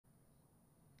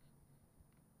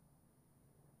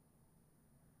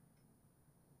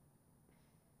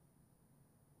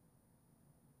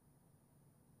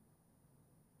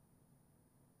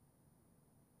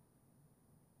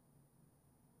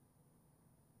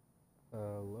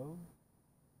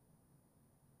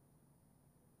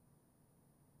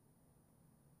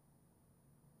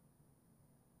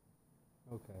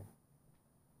Okay.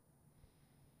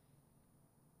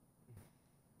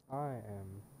 I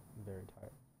am very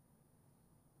tired.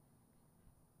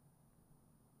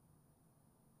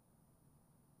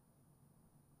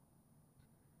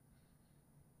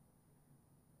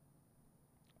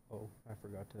 Oh, I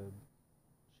forgot to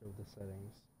show the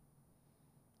settings.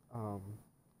 Um,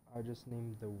 I just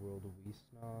named the world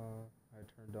Wiesna. I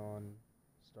turned on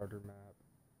starter map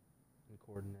and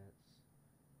coordinates.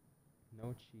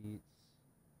 No cheats.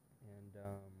 And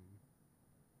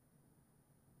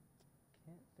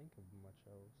can't think of much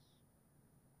else.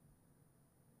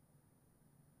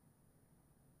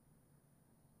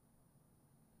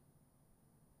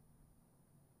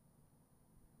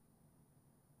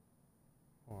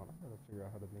 Hold on, I gotta figure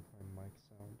out how to make my mic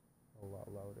sound a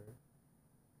lot louder.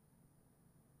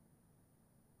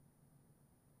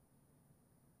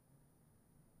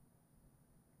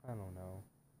 I don't know.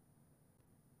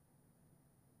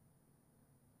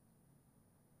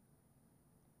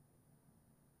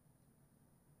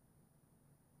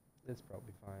 It's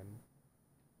probably fine.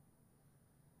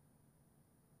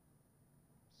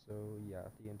 So yeah,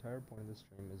 the entire point of this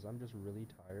stream is I'm just really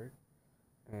tired,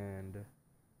 and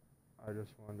I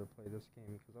just wanted to play this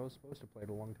game because I was supposed to play it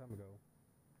a long time ago.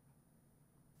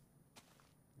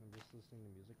 I'm just listening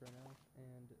to music right now,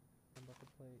 and I'm about to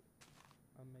play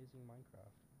Amazing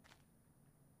Minecraft.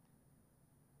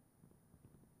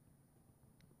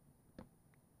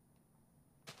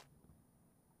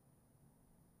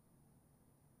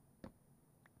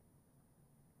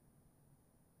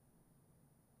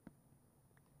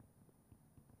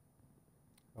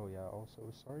 Oh yeah,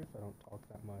 also sorry if I don't talk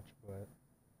that much, but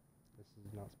this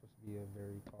is not supposed to be a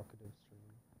very talkative stream.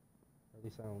 Or at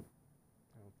least I don't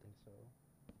think so.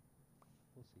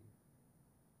 We'll see.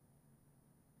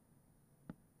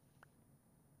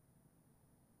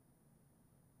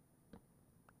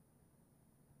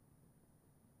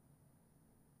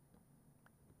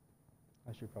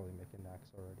 I should probably make an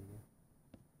axe already.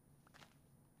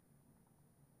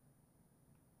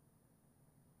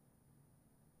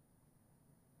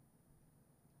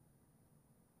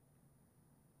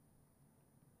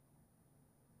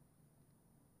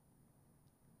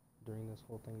 During this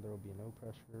whole thing, there will be no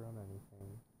pressure on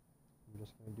anything. I'm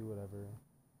just gonna do whatever.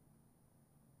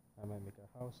 I might make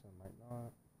a house, I might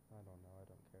not. I don't know, I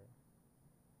don't care.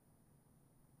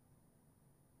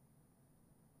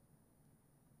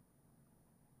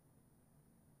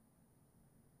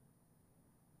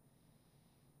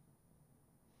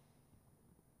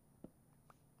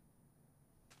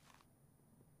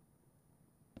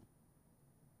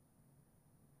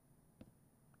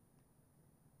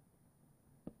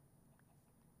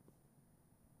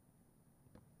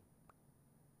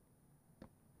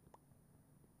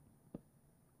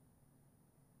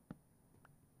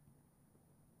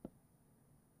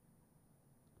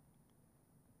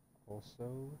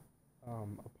 Also,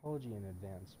 apology in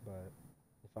advance, but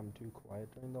if I'm too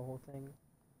quiet during the whole thing,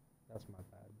 that's my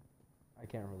bad. I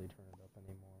can't really turn it up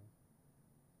anymore.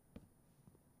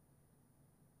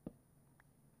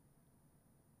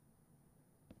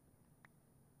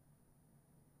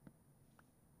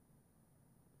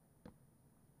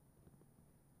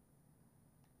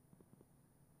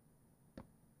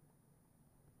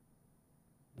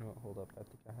 No, hold up, I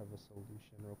think I have a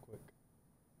solution real quick.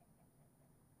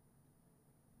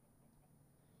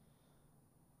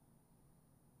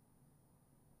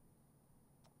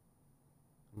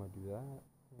 I'm gonna do that,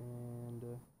 and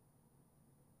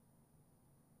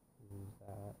use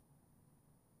that.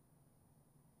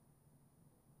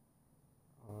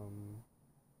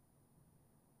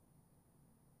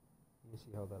 Let me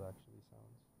see how that actually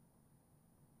sounds.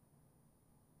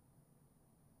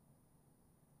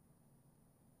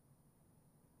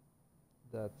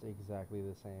 That's exactly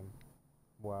the same.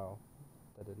 Wow,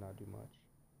 that did not do much.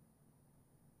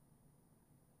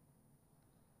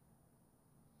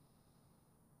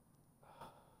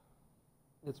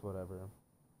 It's whatever.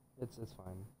 It's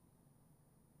fine.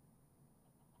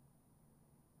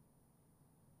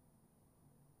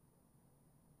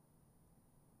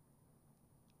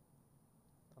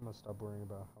 I'm gonna stop worrying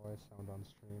about how I sound on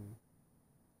stream.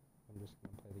 I'm just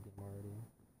gonna play the game already.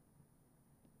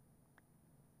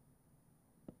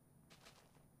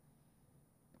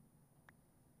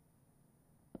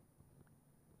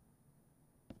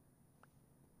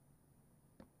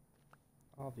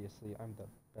 Obviously, I'm the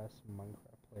best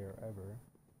Minecraft player ever.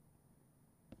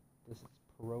 This is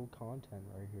pro content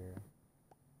right here.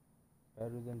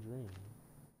 Better than Dream.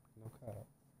 No cap.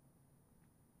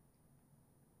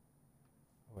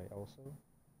 Oh, wait, also?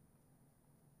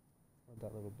 Where'd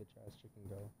that little bitch ass chicken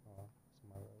go? Oh, it's on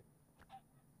my right.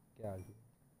 Get out of here.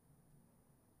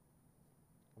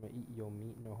 I'm gonna eat your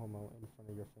meat, no homo, in front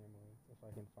of your family if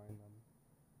I can find them.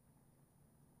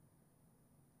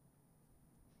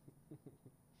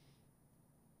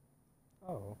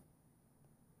 Oh.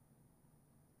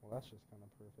 Well, that's just kind of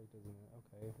perfect, isn't it?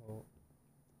 Okay, well,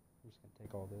 I'm just gonna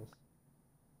take all this.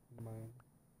 Mine.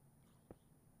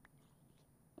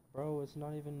 Bro, it's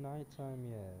not even nighttime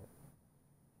yet.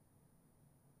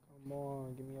 Come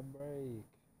on, give me a break.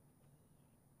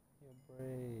 Give me a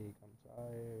break. I'm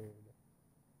tired.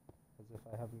 As if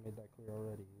I haven't made that clear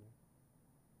already.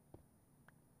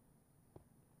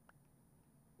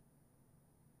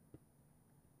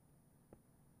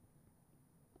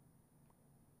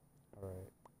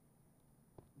 Alright.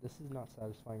 This is not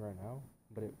satisfying right now,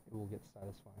 but it will get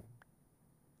satisfying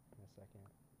in a second.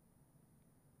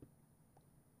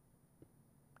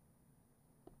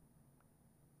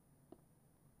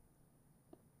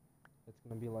 It's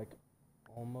gonna be like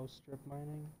almost strip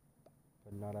mining,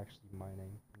 but not actually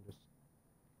mining. I'm just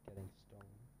getting stone.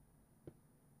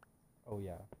 Oh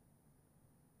yeah.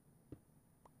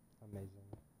 Amazing.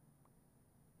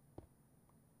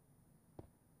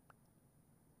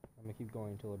 I'm gonna keep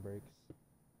going until it breaks.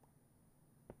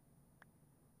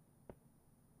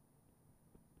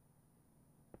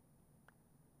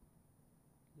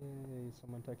 Yay,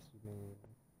 someone texted me.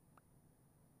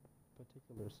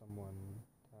 Particular someone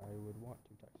I would want to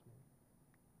text me.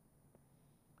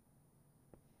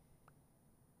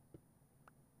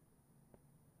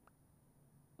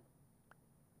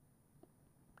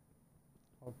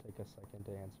 I'll take a second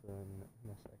to answer in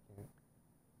a second.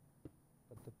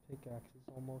 But the pickaxe is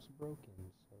almost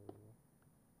broken, so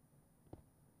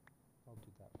I'll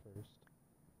do that first.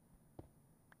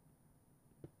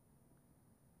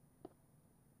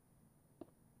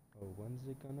 Oh, when's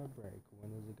it gonna break?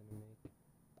 When is it gonna make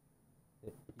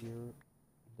it here?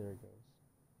 There it goes.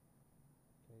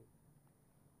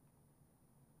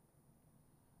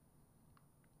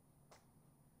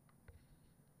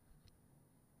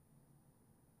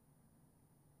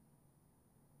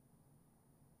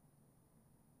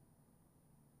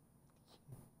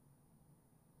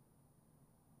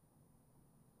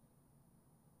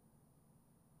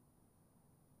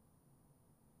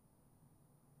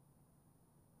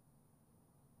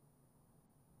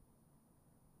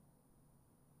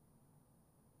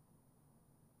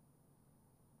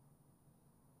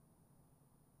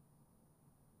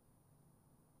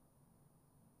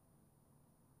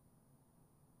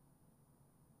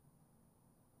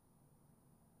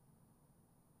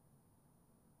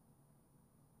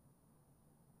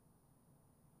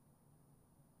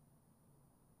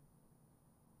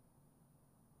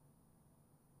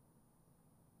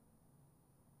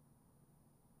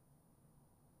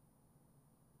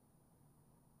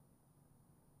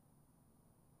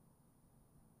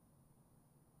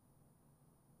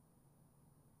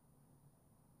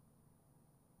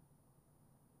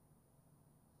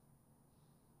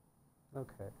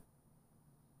 Okay.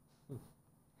 Okay.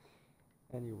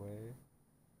 Anyway,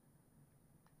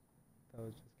 that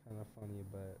was just kind of funny,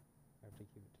 but I have to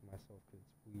keep it to myself because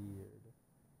it's weird.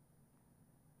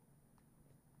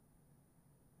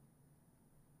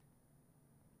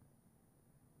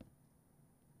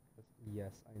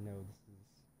 Yes, I know this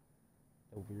is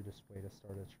the weirdest way to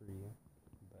start a tree,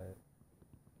 but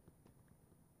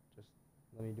just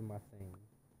let me do my thing.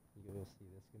 You'll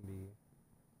see this can be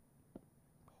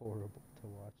horrible to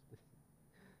watch. This.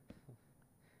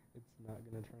 It's not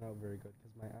gonna turn out very good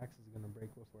because my axe is gonna break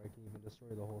before I can even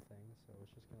destroy the whole thing, so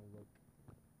it's just gonna look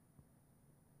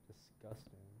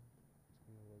disgusting. It's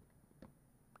gonna look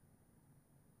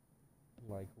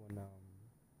like when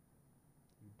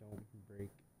you don't break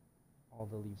all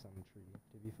the leaves on the tree.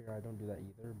 To be fair, I don't do that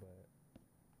either, but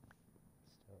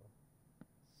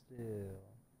still.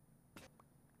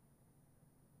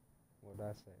 What did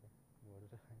I say? What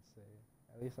did I say?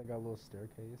 At least I got a little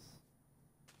staircase.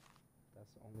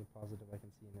 That's the only positive I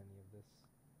can see in any of this.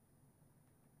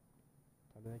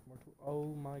 Time to make more tools.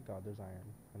 Oh my god, there's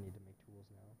iron. I need to make tools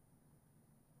now.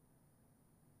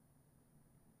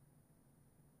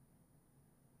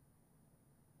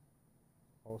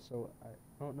 Also, I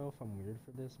don't know if I'm weird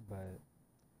for this, but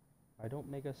I don't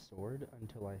make a sword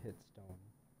until I hit stone.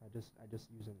 I just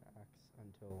use an axe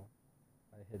until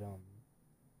I hit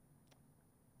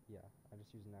yeah, I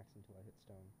just use an axe until I hit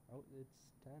stone. Oh, it's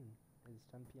 10. It's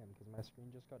 10 p.m. because my screen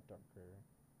just got darker.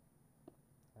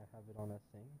 I have it on a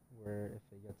thing where if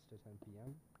it gets to 10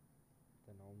 p.m.,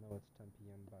 then I'll know it's 10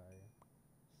 p.m. by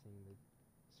seeing the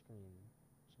screen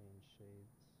change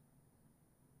shades.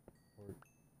 Or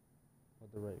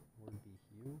would the right word be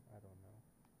hue? I don't know.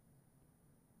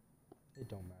 It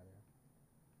don't matter.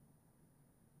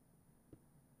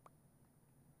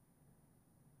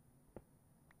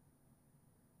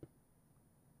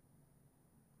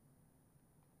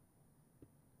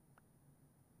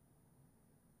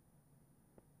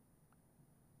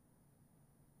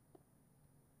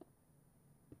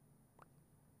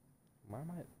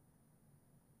 Why am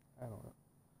I don't know.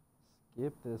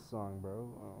 Skip this song, bro.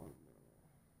 Oh,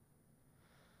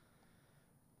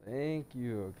 thank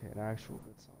you. Okay, an actual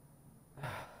good song.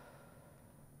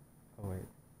 Oh wait,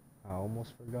 I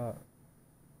almost forgot.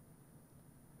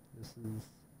 This is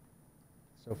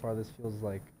so far. This feels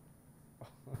like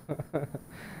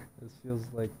this feels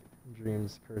like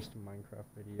Dream's cursed Minecraft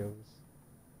videos.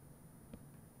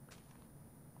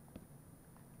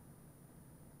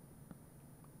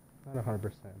 Not 100%,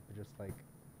 but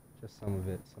just some of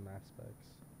it, some aspects.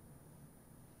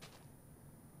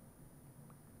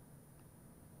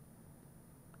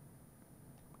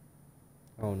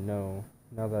 Oh no,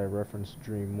 now that I referenced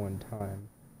Dream one time,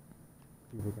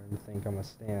 people are going to think I'm a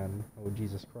stan. Oh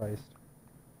Jesus Christ.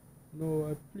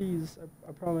 No, please,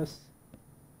 I promise.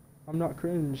 I'm not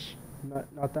cringe.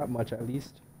 Not that much at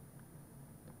least.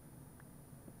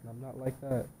 I'm not like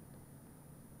that.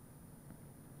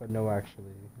 But no,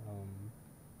 actually,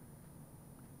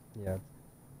 yeah,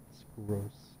 it's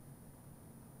gross.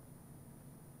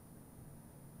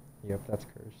 Yep, that's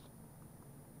cursed.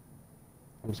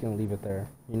 I'm just gonna leave it there.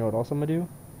 You know what else I'm gonna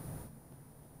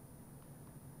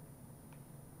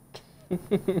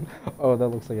do? Oh, that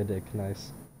looks like a dick.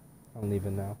 Nice. I'm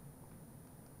leaving now.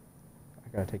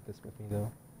 I gotta take this with me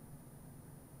though.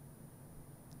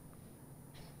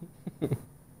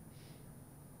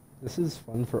 This is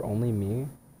fun for only me.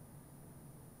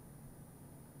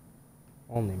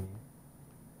 Only me.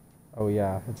 Oh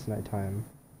yeah, it's nighttime.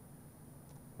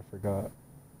 I forgot.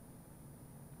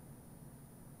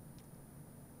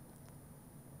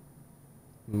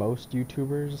 Most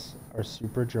YouTubers are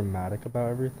super dramatic about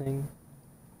everything.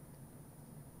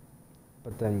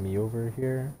 But then me over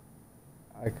here,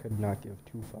 I could not give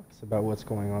two fucks about what's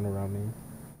going on around me.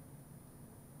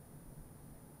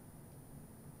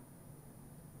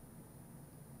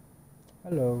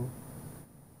 Hello.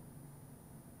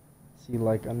 See,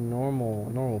 like a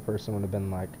normal person would have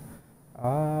been like,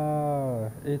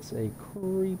 ah, it's a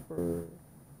creeper.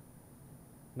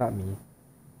 Not me.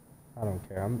 I don't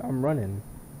care. I'm running.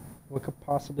 What could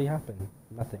possibly happen?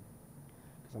 Nothing.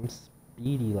 Because I'm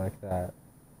speedy like that.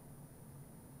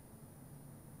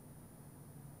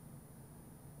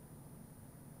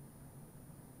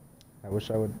 I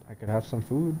wish I could have some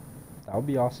food. That would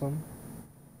be awesome.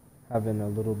 Having a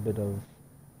little bit of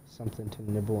something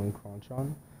to nibble and crunch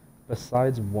on.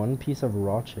 Besides one piece of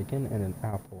raw chicken and an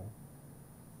apple.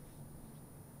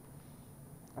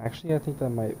 Actually, I think that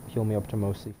might heal me up to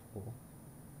mostly full.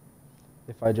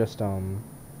 If I just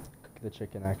cook the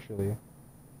chicken actually.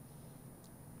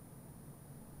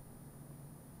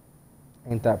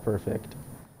 Ain't that perfect?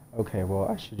 Okay, well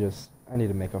I need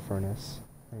to make a furnace.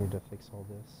 I need to fix all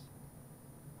this.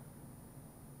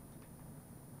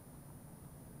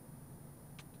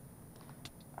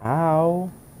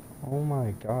 Ow! Oh my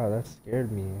god, that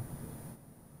scared me.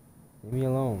 Leave me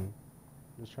alone.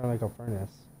 I'm just trying to make a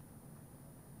furnace.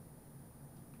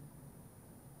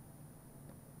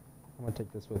 I'm gonna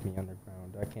take this with me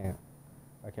underground. I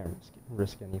can't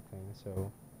risk anything,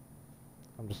 so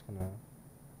I'm just gonna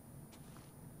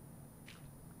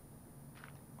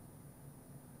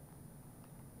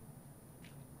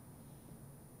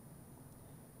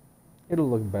it'll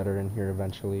look better in here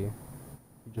eventually. You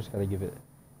just gotta give it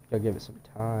some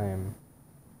time.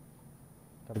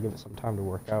 Gotta give it some time to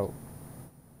work out.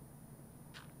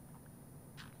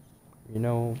 You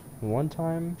know, one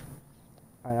time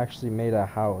I actually made a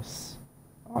house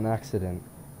on accident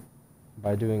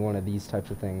by doing one of these types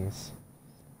of things.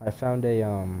 I found a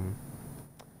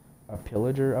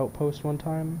pillager outpost one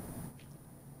time,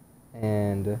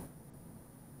 and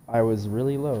I was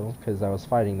really low because I was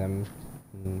fighting them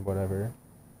and whatever.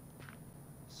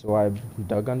 So I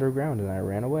dug underground and I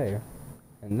ran away.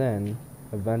 And then,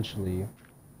 eventually,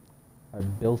 I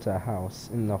built a house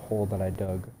in the hole that I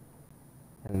dug.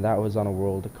 And that was on a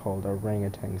world called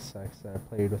Orangutan Sex that I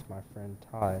played with my friend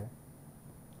Ty.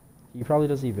 He probably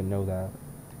doesn't even know that,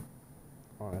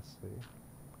 honestly.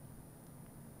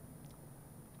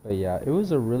 But yeah, it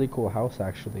was a really cool house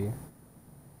actually.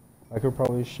 I could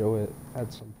probably show it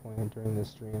at some point during this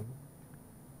stream.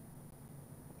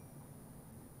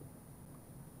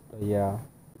 But yeah,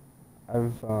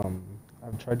 I've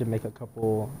tried to make a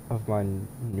couple of my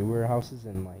newer houses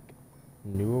in like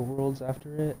newer worlds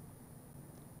after it,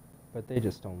 but they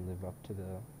just don't live up to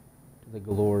the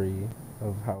glory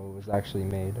of how it was actually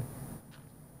made.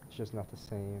 It's just not the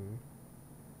same.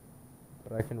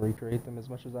 But I can recreate them as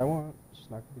much as I want. It's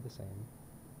just not gonna be the same.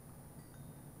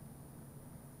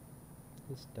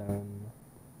 It's done.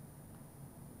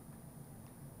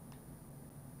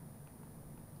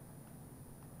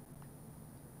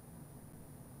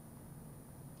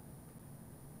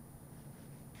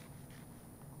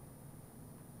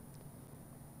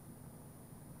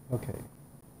 Okay.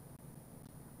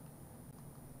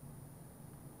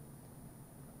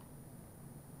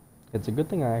 It's a good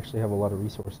thing I actually have a lot of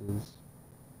resources.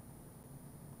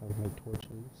 Like my torches.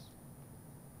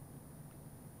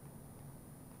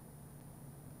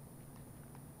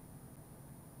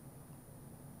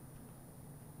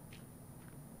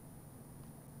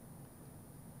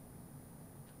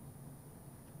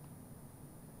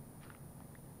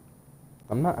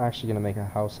 I'm not actually gonna make a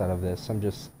house out of this. I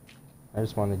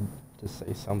just wanted to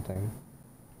say something.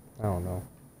 I don't know.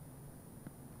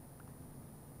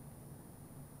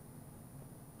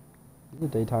 Is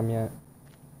it daytime yet?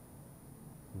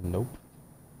 Nope.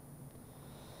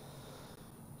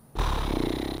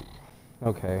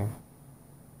 Okay.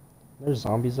 There's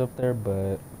zombies up there,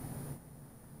 but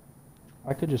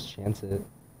I could just chance it.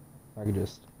 I could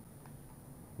just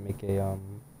make a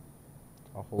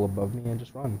hole above me and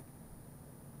just run.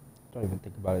 Don't even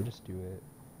think about it, just do it.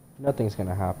 Nothing's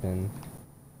gonna happen.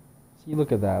 See,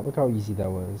 look at that. Look how easy that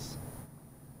was.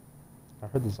 I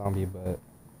heard the zombie, but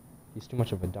he's too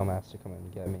much of a dumbass to come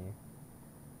and get me.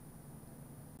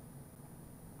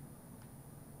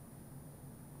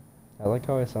 I like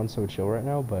how I sound so chill right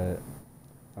now, but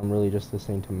I'm really just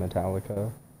listening to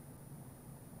Metallica.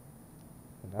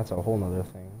 And that's a whole nother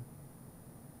thing.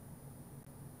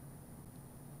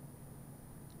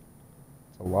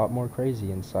 It's a lot more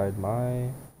crazy inside my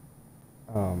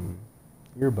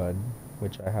earbud,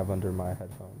 which I have under my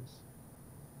headphones.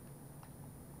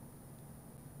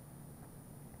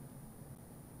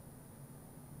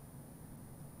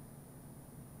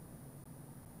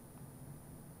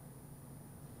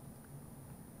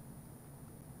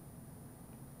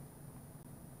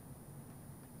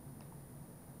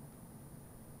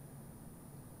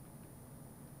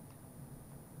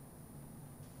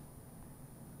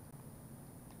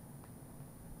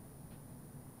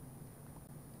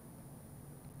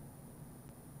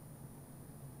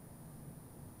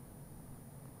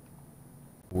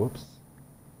 Whoops.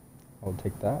 I'll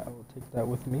take that. I will take that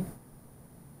with me.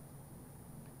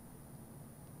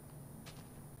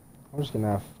 I'm just gonna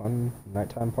have fun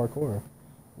nighttime parkour.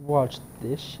 Watch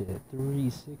this shit.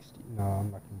 360. No,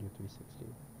 I'm not gonna do 360.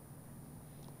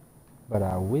 But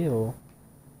I will.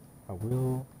 What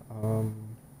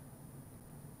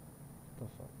the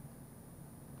fuck?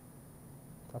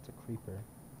 That's a creeper.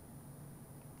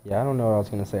 Yeah, I don't know what I was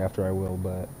gonna say after I will,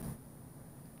 but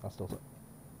I'll still say.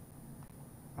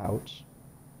 Ouch.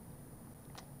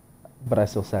 But I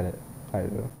still said it.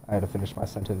 I had to finish my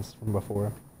sentence from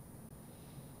before.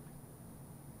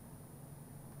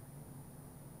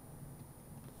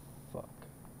 Fuck.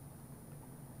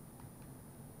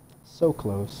 So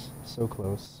close. So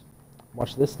close.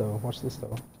 Watch this though. Watch this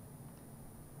though.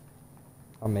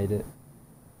 I made it.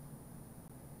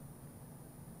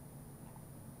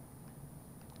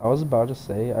 I was about to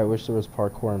say I wish there was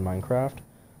parkour in Minecraft,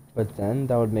 but then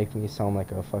that would make me sound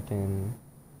like a fucking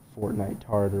Fortnite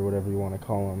tard or whatever you want to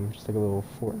call him. Just like a little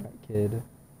Fortnite kid.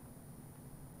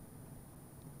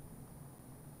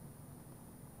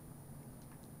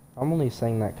 I'm only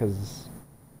saying that because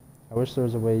I wish there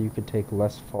was a way you could take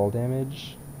less fall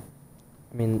damage.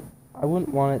 I mean, I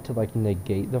wouldn't want it to like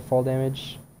negate the fall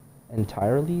damage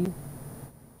entirely.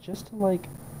 Just to like,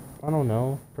 I don't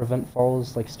know, prevent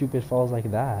falls, like stupid falls like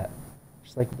that.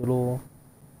 Just like little,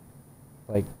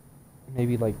 like,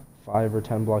 maybe like 5 or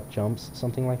 10 block jumps,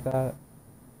 something like that.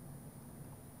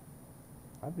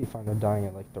 I'd be fine with dying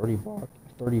at like 30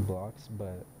 blocks,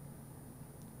 but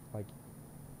like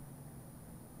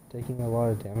taking a lot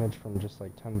of damage from just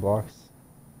like 10 blocks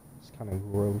is kind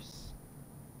of gross,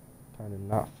 kind of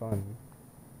not fun.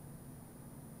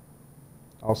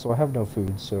 Also, I have no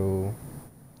food, so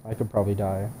I could probably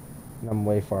die, and I'm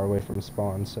way far away from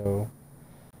spawn, so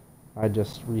I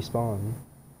just respawn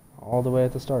all the way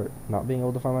at the start, not being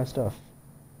able to find my stuff.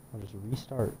 I'll just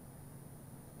restart.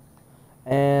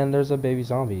 And there's a baby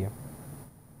zombie.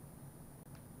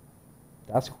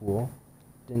 That's cool.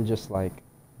 Didn't just like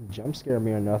jump scare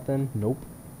me or nothing. Nope.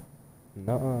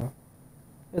 Nuh-uh.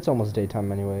 It's almost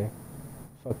daytime anyway.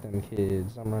 Fuck them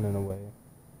kids. I'm running away.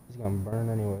 He's gonna burn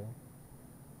anyway.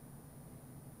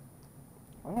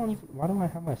 Why don't I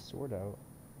have my sword out?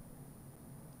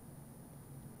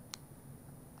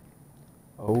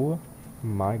 Oh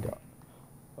my god.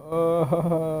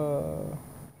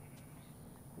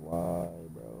 Why,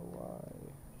 bro? Why?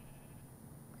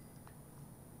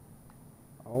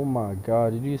 Oh my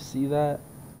god, did you see that?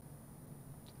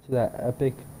 See that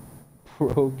epic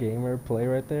pro gamer play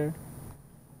right there?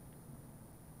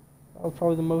 That was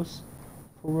probably the most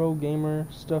pro gamer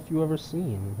stuff you ever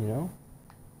seen, you know?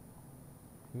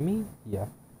 Me? Yeah.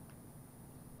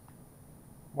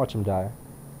 Watch him die.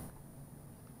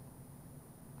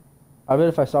 I bet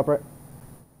if I stop right.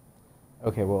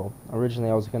 Okay, well,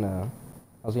 originally I was gonna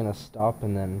stop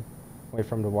and then wait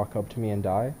for him to walk up to me and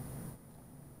die.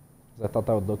 'Cause I thought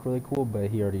that would look really cool, but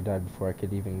he already died before I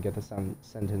could even get the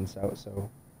sentence out. So,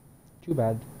 too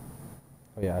bad.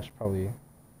 Oh yeah, I should probably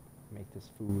make this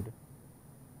food.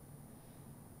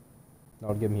 That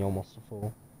would give me almost a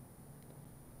full.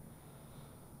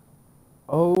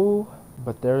 Oh,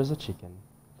 but there is a chicken.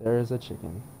 There is a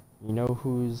chicken. You know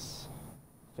whose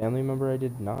family member I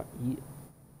did not eat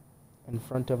in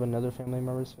front of another family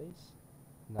member's face?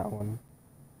 That one.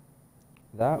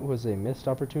 That was a missed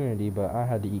opportunity, but I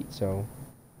had to eat, so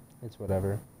it's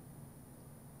whatever.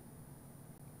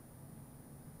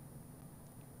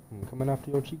 I'm coming after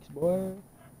your cheeks, boy.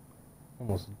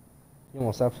 Almost, you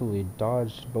almost absolutely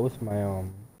dodged both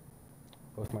my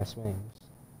swings.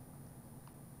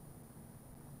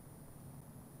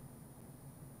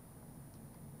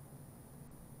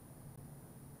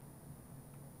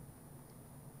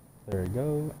 There we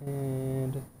go,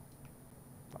 and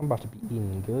I'm about to be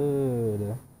eating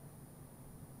good.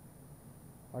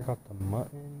 I got the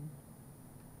mutton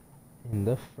in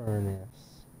the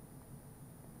furnace.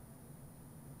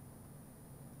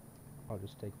 I'll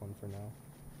just take one for now.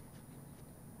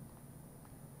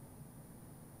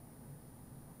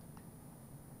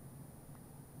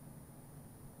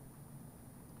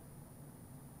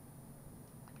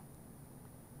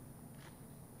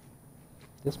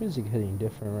 This music hitting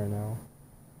different right now,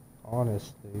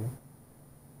 honestly.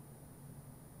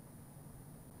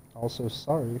 Also,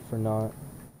 sorry for not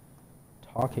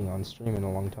talking on stream in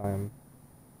a long time.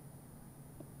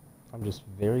 I'm just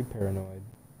very paranoid.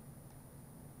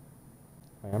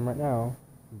 I am right now,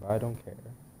 but I don't care.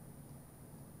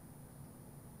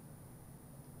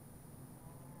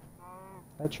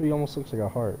 That tree almost looks like a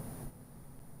heart.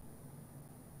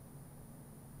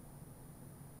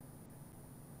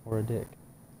 Or a dick.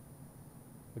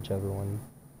 Whichever one.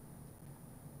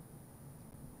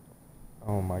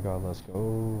 Oh my god, let's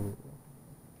go.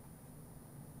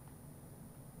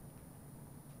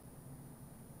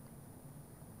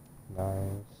 Nice.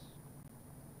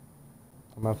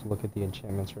 I'm gonna have to look at the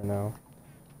enchantments right now.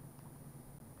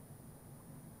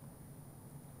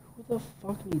 Who the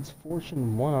fuck needs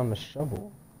Fortune 1 on a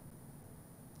shovel?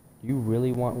 Do you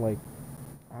really want, like,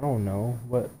 I don't know,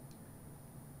 what?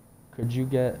 Could you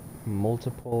get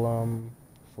multiple,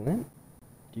 flint?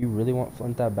 Do you really want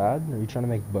flint that bad? Are you trying to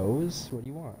make bows? What do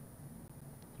you want?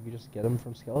 You could just get them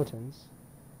from skeletons.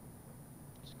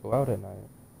 Just go out at night.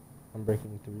 I'm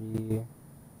breaking 3.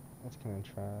 That's kind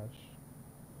of trash.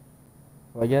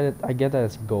 Well, I get that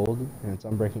it's gold and it's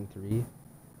unbreaking 3,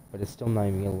 but it's still not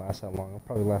even gonna last that long. It'll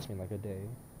probably last me like a day.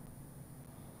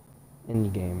 In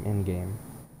game.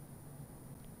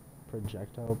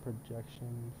 Projectile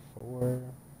projection 4.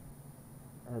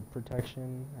 Or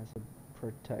protection. I said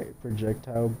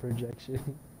projectile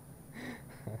projection.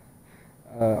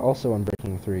 Also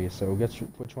unbreaking 3, so guess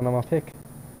which one I'm gonna pick.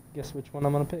 Guess which one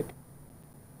I'm gonna pick.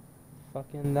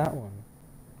 Fucking that one.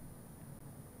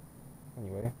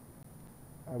 Anyway.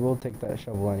 I will take that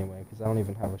shovel anyway, because I don't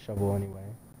even have a shovel anyway.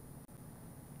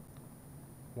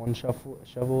 One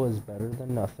shovel is better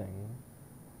than nothing.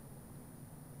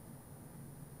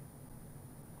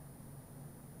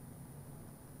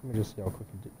 Let me just see how quick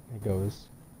it goes.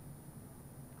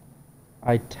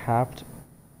 I tapped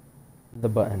the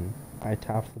button.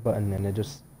 And it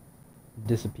just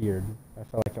disappeared. I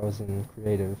felt like I was in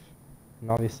creative. And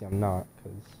obviously I'm not,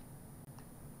 because,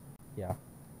 yeah.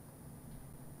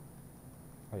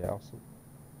 Oh yeah, also,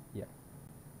 yeah.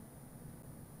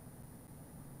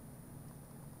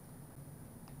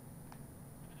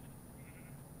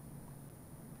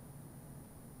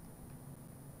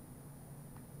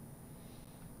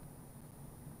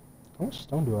 How much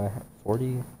stone do I have?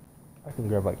 40? I can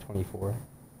grab like 24.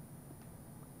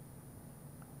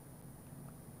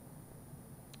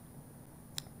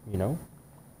 You know,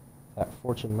 that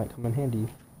fortune might come in handy.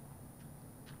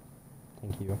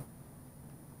 Thank you.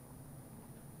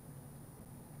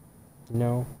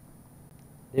 No,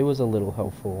 it was a little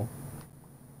helpful.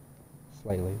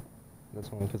 Slightly. That's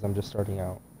only because I'm just starting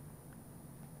out.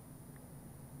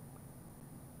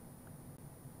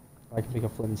 I can pick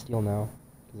up flint and steel now,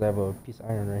 because I have a piece of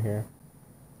iron right here.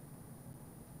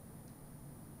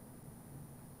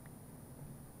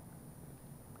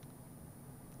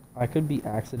 I could be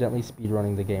accidentally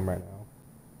speedrunning the game right now.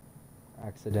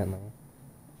 Accidentally.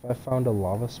 If I found a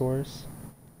lava source,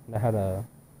 and I had a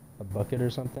bucket or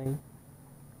something,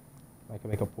 I could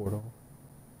make a portal.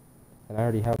 And I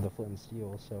already have the flint and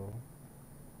steel, so...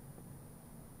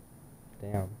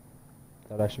 Damn.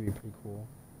 That would actually be pretty cool.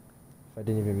 If I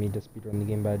didn't even mean to speedrun the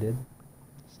game, but I did.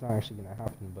 It's not actually gonna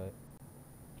happen, but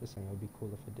just saying it would be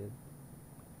cool if it did.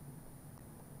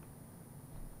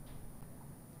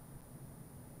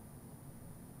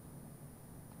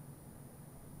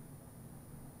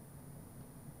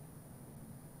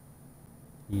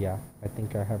 Yeah, I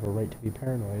think I have a right to be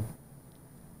paranoid.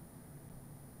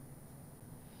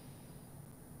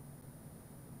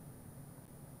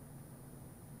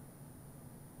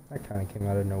 That kind of came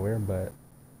out of nowhere, but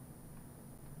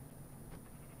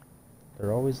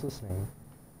they're always listening.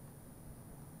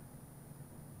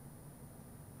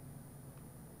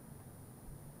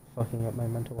 Fucking up my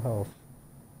mental health.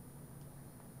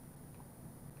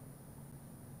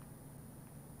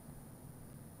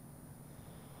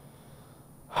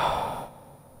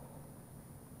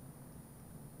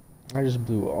 I just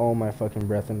blew all my fucking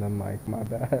breath in the mic. My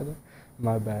bad.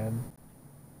 My bad.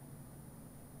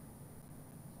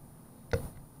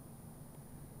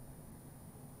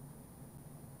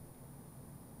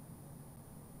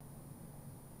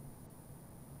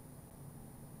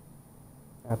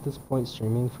 At this point,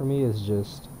 streaming for me is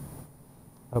just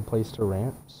a place to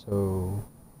rant, so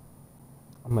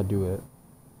I'm gonna do it.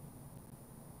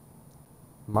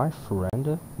 My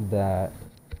friend that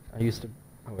I used to...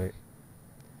 Oh, wait.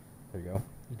 There you go.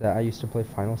 That I used to play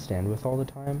Final Stand with all the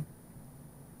time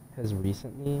has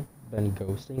recently been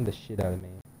ghosting the shit out of me.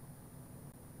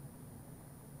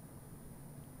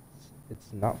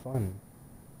 It's not fun.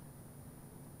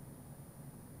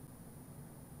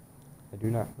 I do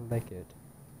not like it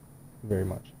very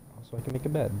much. Also, I can make a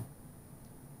bed.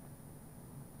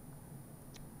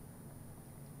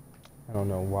 I don't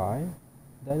know why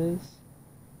that is,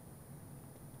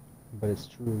 but it's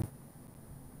true.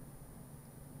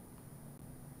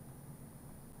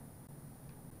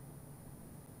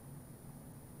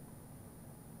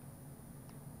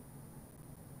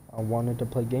 I wanted to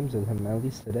play games with him at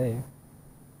least today,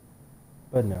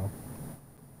 but no.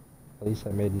 At least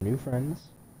I made new friends,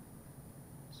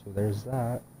 so there's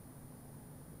that.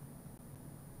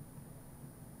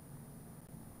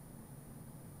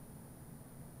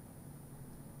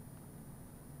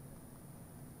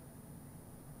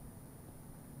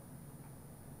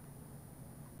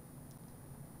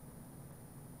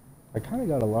 I kind of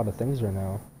got a lot of things right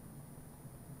now.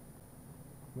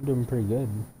 I'm doing pretty good.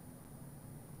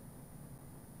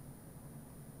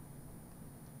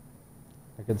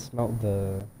 I could smelt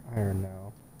the iron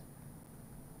now.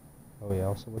 Oh yeah,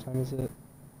 also what time is it?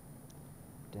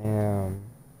 Damn.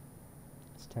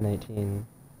 It's 10:18.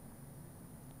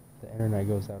 The internet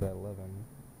goes out at 11.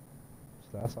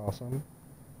 So that's awesome.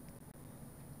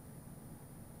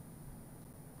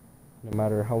 No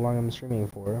matter how long I'm streaming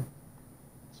for,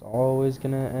 it's always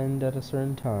gonna end at a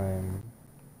certain time.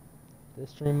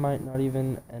 This stream might not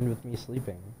even end with me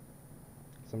sleeping,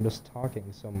 because I'm just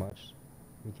talking so much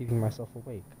and keeping myself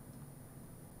awake.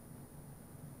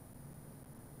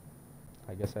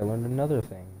 I guess I learned another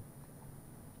thing.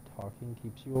 Talking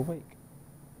keeps you awake.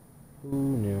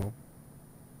 Who knew?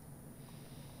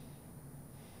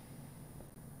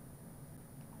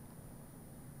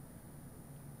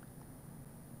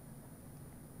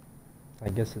 I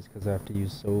guess it's because I have to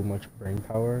use so much brain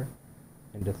power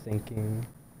into thinking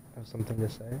of something to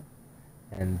say,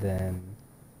 and then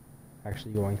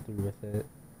actually going through with it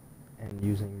and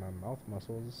using my mouth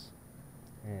muscles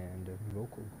and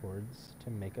vocal cords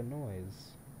to make a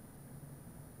noise.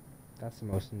 That's the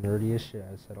most nerdiest shit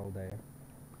I've said all day.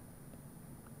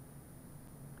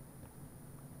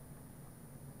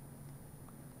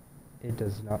 It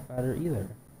does not matter either.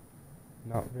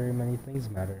 Not very many things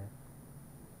matter.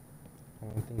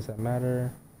 Only things that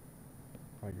matter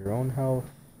are your own health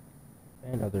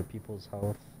and other people's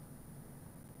health,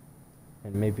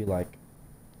 and maybe like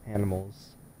animals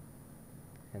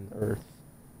and the earth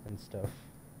and stuff.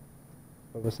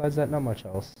 But besides that, not much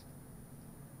else.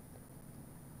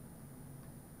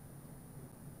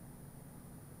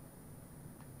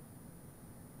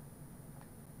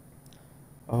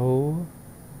 Oh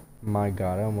my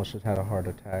god, I almost just had a heart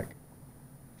attack.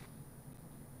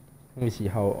 Let me see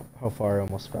how far I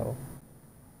almost fell.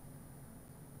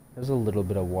 There's a little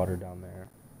bit of water down there.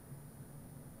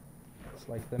 It's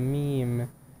like the meme.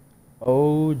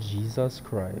 Oh, Jesus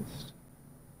Christ.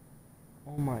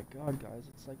 Oh my god, guys,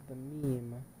 it's like the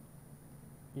meme.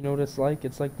 You know what it's like?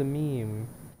 It's like the meme.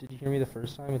 Did you hear me the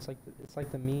first time? It's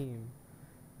like the meme.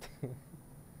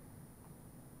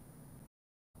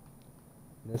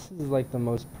 This is like the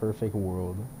most perfect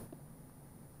world.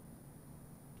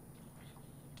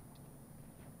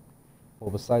 Well,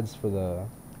 besides for the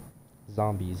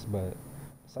zombies, but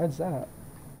besides that,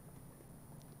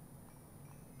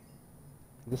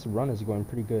 this run is going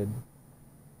pretty good.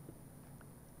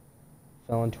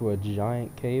 fell into a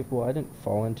giant cave. Well, I didn't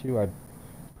fall into, I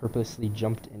purposely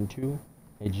jumped into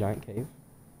a giant cave.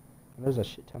 And there's a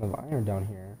shit ton of iron down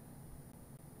here.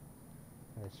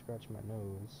 I scratched my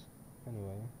nose.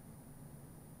 Anyway.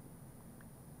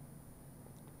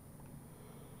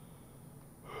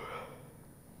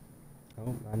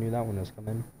 Oh, I knew that one was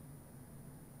coming.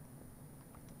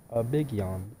 A big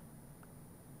yawn.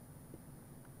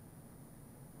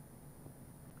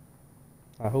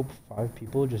 I hope 5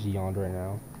 people just yawned right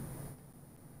now.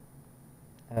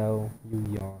 Hell, you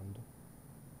yawned.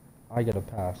 I get a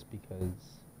pass because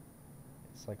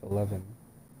it's like 11.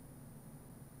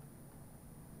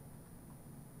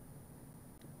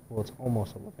 Well, it's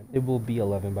almost 11. It will be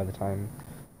 11 by the time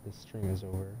this stream is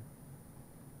over.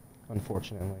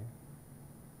 Unfortunately.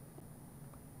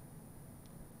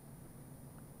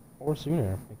 Or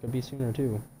sooner. It could be sooner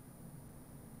too.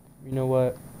 You know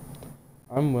what?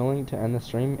 I'm willing to end the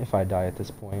stream if I die at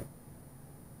this point.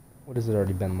 What has it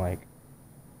already been like?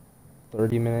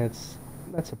 30 minutes?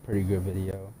 That's a pretty good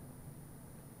video.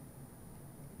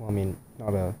 Well, I mean,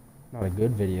 not a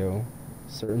good video.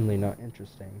 Certainly not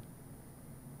interesting.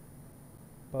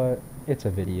 But it's a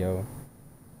video.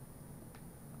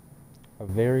 A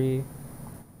very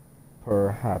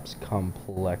perhaps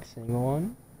complexing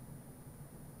one.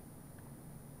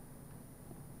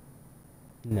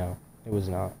 No, it was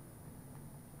not.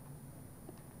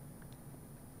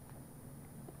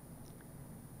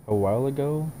 A while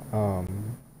ago,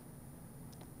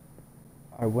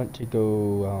 I went to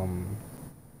go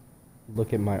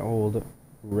look at my old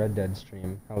Red Dead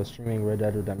stream. I was streaming Red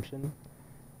Dead Redemption,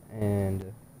 and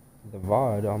the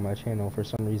VOD on my channel for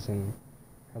some reason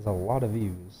has a lot of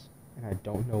views, and I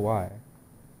don't know why.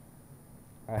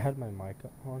 I had my mic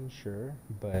on, sure,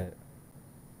 but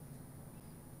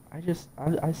I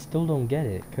still don't get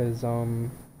it, cause I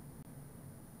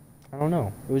don't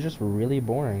know. It was just really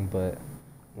boring, but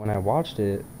when I watched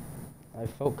it, I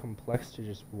felt complex to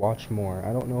just watch more.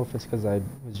 I don't know if it's because I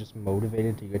was just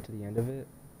motivated to get to the end of it,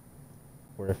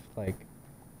 or if, like,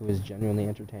 it was genuinely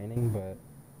entertaining, but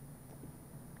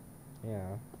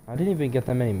yeah. I didn't even get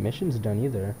that many missions done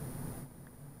either.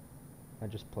 I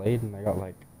just played and I got,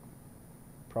 like,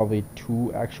 probably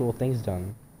 2 actual things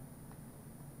done.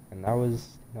 And that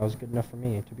was good enough for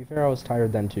me. To be fair, I was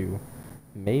tired then too.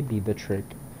 Maybe the trick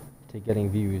to getting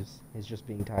views is just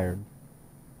being tired.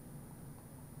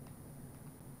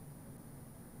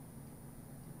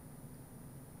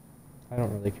 I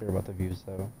don't really care about the views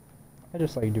though. I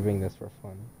just like doing this for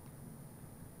fun.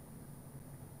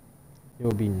 It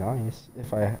would be nice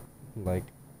if I, like,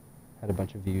 had a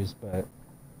bunch of views, but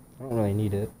I don't really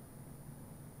need it.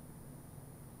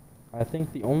 I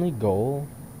think the only goal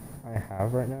I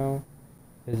have right now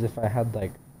is if I had,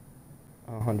 like,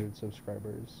 100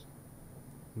 subscribers.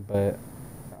 But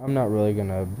I'm not really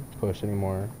gonna push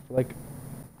anymore. For, like,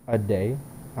 a day,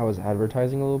 I was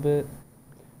advertising a little bit,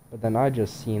 but then I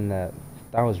just seen that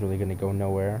was really gonna go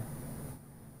nowhere.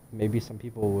 Maybe some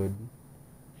people would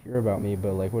hear about me,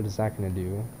 but, like, what is that gonna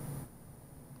do?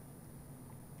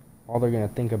 All they're gonna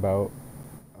think about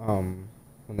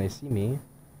when they see me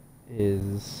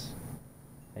is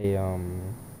a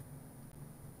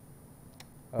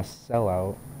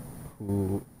sellout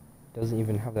who doesn't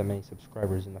even have that many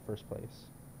subscribers in the first place.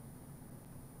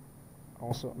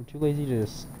 Also, I'm too lazy to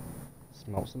just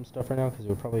smelt some stuff right now because it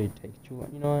would probably take too long.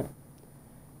 You know what?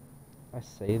 I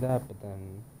say that, but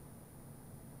then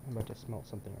I'm about to smelt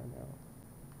something right now.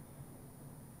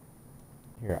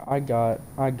 Here, I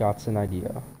got an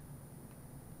idea.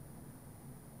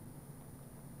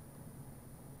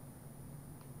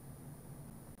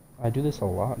 I do this a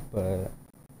lot, but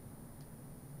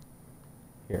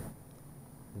here.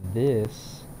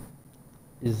 This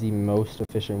is the most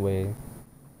efficient way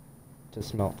to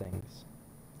smelt things.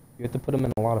 You have to put them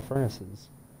in a lot of furnaces.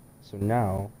 So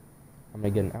now, I'm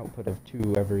going to get an output of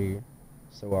 2 every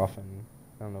so often.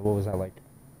 I don't know, what was that, like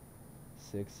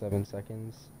 6, 7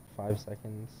 seconds? 5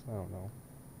 seconds? I don't know.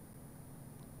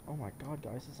 Oh my god,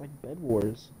 guys, it's like Bed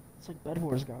Wars. It's like Bed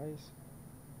Wars, guys.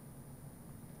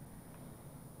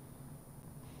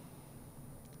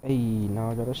 Hey,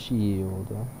 now I got a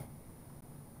shield.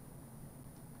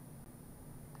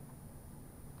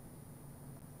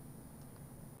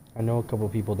 I know a couple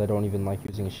people that don't even like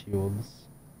using shields,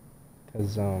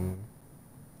 because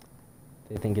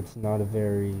they think it's not a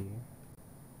very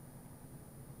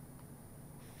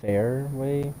fair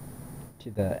way to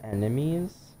the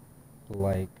enemies.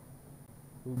 Like,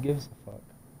 who gives a fuck?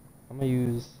 I'm gonna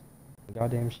use a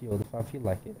goddamn shield if I feel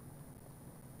like it.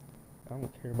 I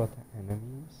don't care about the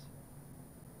enemies.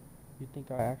 You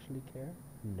think I actually care?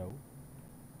 No.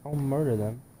 I'll murder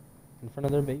them in front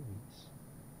of their babies.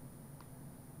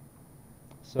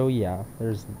 So yeah,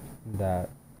 there's that.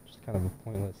 Just kind of a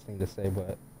pointless thing to say,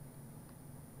 but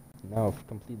now I've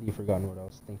completely forgotten what I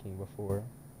was thinking before.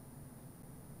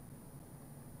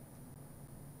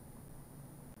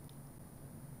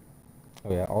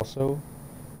 Oh yeah, also,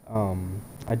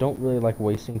 I don't really like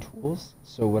wasting tools,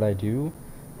 so what I do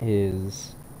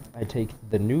is I take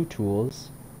the new tools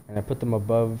and I put them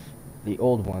above the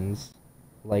old ones,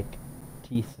 like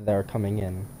teeth that are coming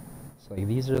in. So like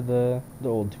these are the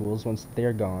old tools. Once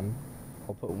they're gone,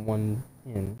 I'll put one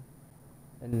in,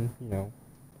 and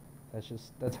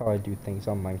that's how I do things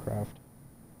on Minecraft.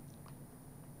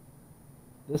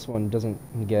 This one doesn't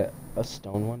get a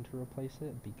stone one to replace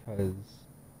it because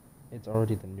it's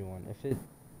already the new one. If it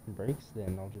breaks,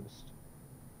 then I'll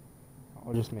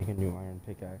just make a new iron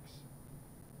pickaxe.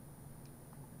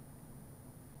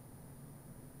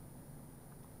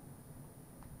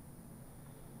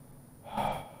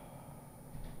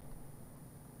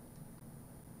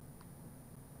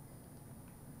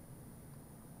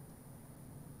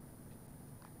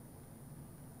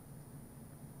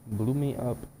 Blew me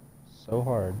up so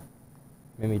hard,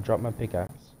 made me drop my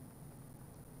pickaxe.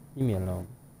 Leave me alone.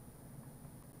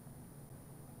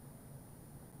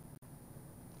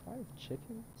 5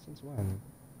 chicken? Since when?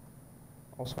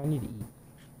 Also, I need to eat.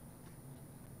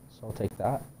 So I'll take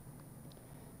that.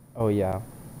 Oh yeah,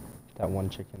 that one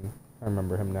chicken. I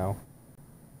remember him now.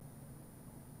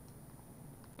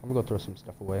 I'm gonna go throw some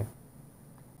stuff away.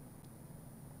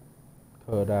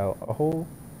 Cut out a hole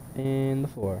in the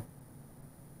floor.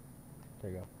 There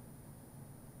you go.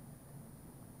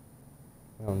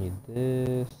 I don't need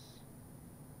this.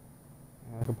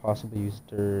 I could possibly use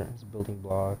dirt as building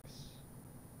blocks.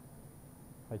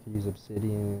 I could use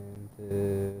obsidian,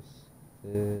 this.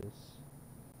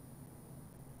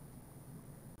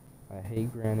 I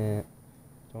hate granite.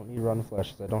 Don't need rotten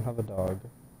flesh because I don't have a dog.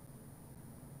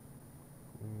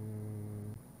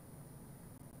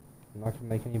 I'm not gonna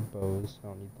make any bows. I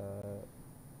don't need that.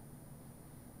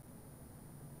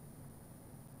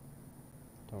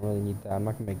 Don't really need that. I'm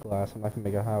not gonna make glass. I'm not gonna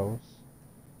make a house.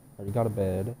 Already got a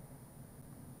bed.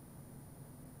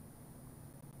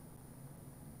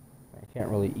 I can't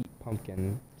really eat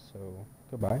pumpkin, so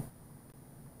goodbye.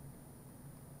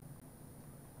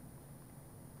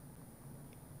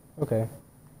 Okay.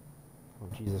 Oh,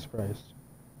 Jesus Christ.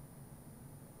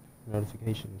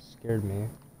 Notifications scared me.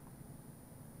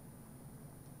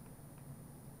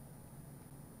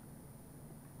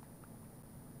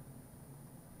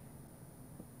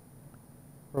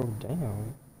 Bro, damn.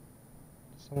 Did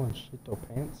someone shit their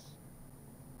pants?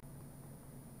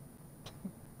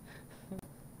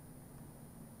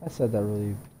 I said that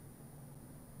really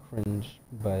cringe,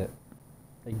 but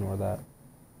ignore that.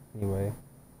 Anyway,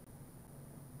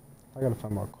 I gotta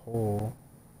find more coal.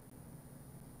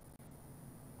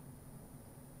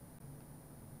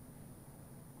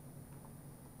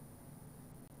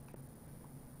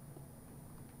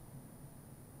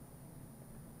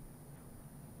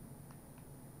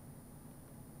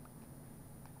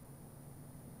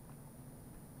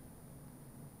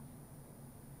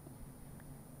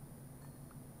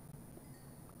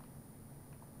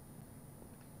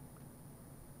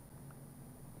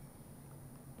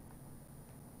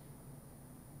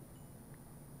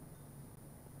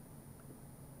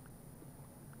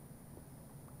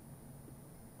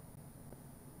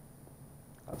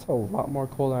 That's a lot more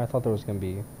coal than I thought there was gonna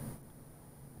be.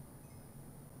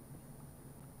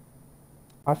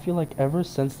 I feel like ever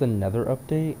since the Nether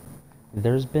update,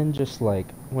 there's been just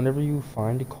like, whenever you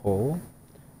find coal,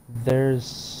 there's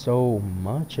so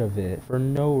much of it for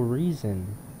no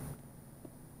reason.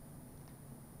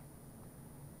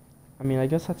 I mean, I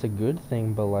guess that's a good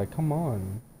thing, but like, come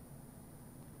on.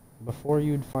 Before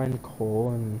you'd find coal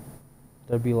and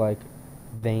there'd be like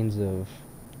veins of,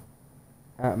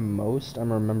 at most,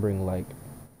 I'm remembering like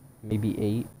maybe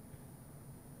 8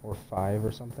 or 5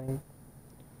 or something.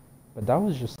 But that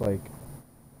was just like,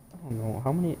 I don't know,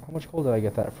 how much coal did I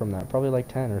get that from that? Probably like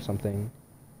 10 or something.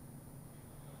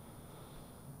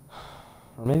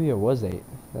 Or maybe it was 8.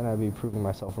 Then I'd be proving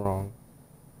myself wrong.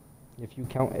 If you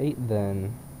count 8,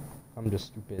 then I'm just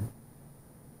stupid.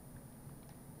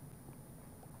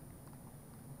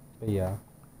 But yeah,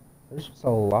 there's just a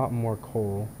lot more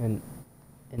coal in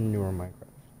newer Minecraft.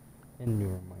 In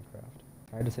newer Minecraft.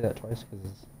 I had to say that twice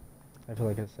because I feel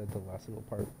like I said the last little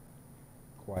part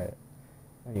quiet.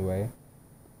 Anyway.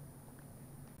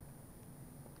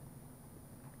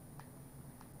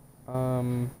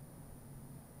 Have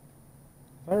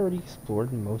I already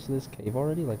explored most of this cave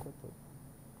already? Like, what the?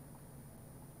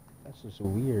 That's just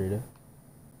weird.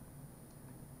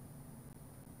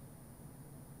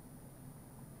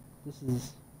 This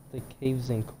is the Caves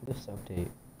and Cliffs update?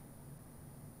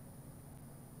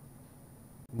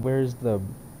 Where's the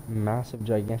massive,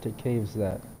 gigantic caves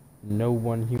that no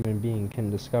one human being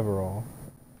can discover all?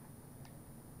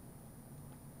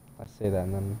 I say that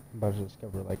and then I'm about to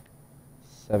discover like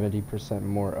 70%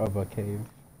 more of a cave.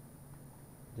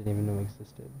 Didn't even know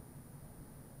existed.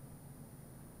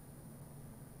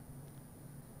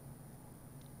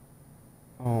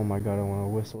 Oh my god, I want to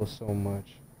whistle so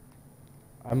much.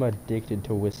 I'm addicted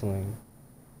to whistling.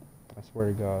 I swear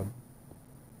to god.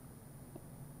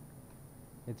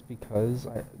 It's because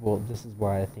well, this is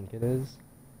why I think it is.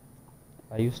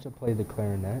 I used to play the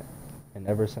clarinet, and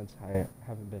ever since I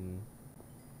haven't been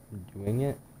doing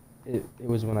it, it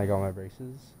was when I got my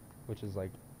braces, which is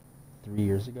like 3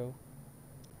 years ago.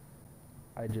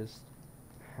 I just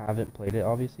haven't played it,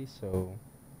 obviously, so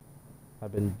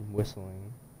I've been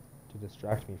whistling to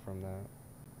distract me from that.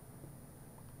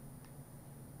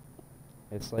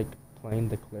 It's like playing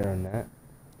the clarinet,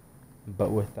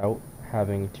 but without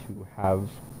having to have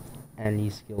any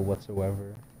skill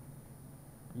whatsoever.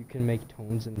 You can make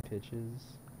tones and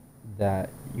pitches that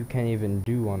you can't even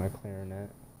do on a clarinet,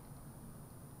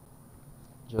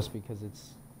 just because it's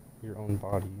your own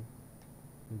body.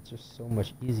 It's just so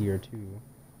much easier too.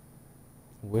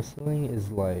 Whistling is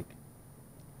like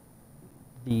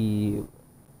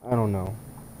I don't know.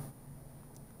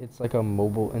 It's like a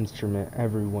mobile instrument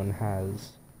everyone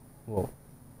has. Well,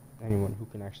 anyone who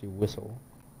can actually whistle.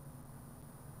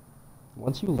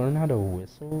 Once you learn how to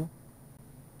whistle,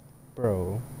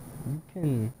 bro, you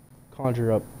can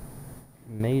conjure up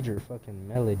major fucking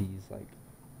melodies. Like,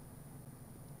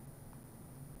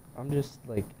 I'm just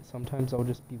like, sometimes I'll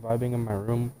just be vibing in my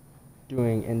room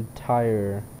doing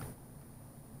entire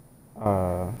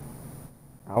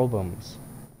albums.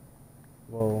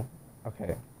 Well,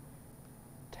 okay,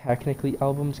 technically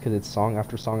albums because it's song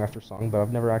after song after song, but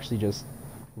I've never actually just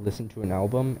listened to an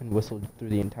album and whistled through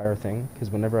the entire thing, because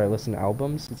whenever I listen to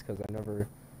albums, it's because I never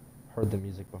heard the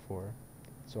music before.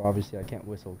 So obviously I can't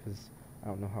whistle because I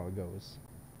don't know how it goes.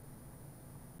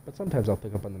 But sometimes I'll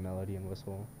pick up on the melody and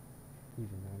whistle, even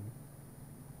then.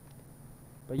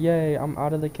 But yay, I'm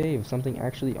out of the cave. Something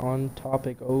actually on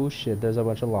topic. Oh shit, there's a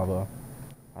bunch of lava.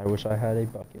 I wish I had a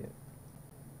bucket.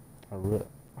 Oh,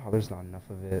 there's not enough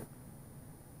of it.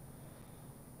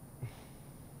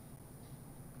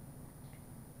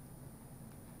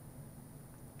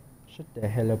 Shut the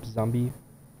hell up, zombie.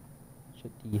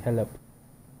 Shut the hell up.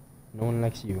 No one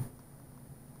likes you.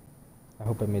 I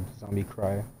hope I made the zombie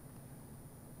cry.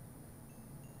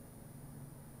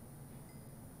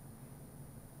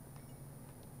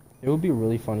 It would be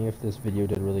really funny if this video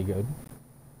did really good.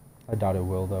 I doubt it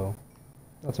will, though.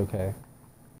 That's okay.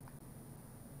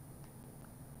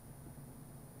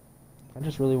 I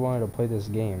just really wanted to play this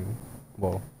game.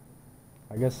 Well,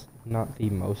 I guess not the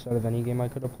most out of any game I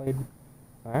could have played.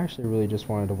 I actually really just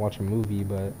wanted to watch a movie,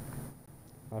 but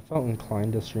I felt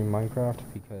inclined to stream Minecraft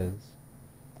because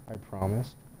I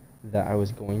promised that I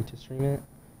was going to stream it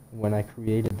when I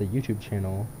created the YouTube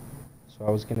channel. So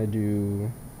I was gonna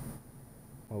do,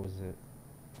 what was it?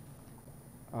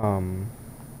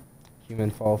 Human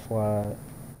Fall Flat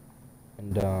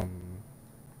and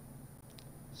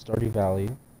Stardew Valley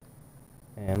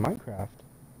and Minecraft.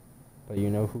 But you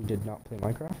know who did not play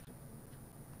Minecraft?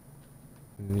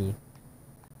 Me.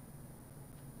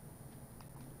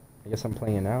 I guess I'm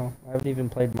playing it now. I haven't even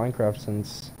played Minecraft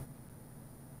since...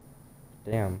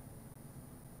 Damn.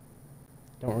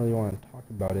 Don't really want to talk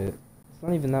about it. It's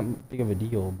not even that big of a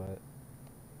deal, but...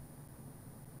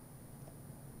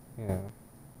 Yeah.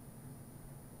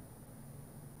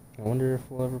 I wonder if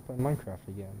we'll ever play Minecraft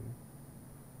again.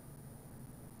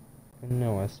 And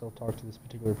no, I still talk to this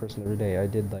particular person every day. I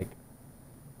did like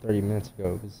 30 minutes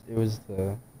ago, because it was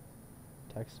the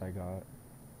text I got.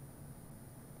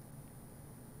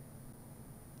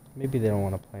 Maybe they don't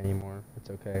want to play anymore. It's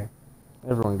okay.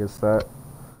 Everyone gets that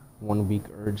 1 week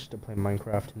urge to play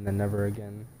Minecraft and then never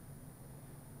again.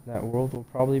 That world will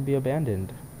probably be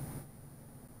abandoned.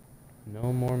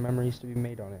 No more memories to be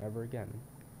made on it ever again.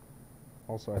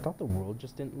 Also, I thought the world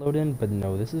just didn't load in, but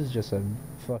no, this is just a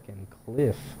fucking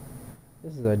cliff.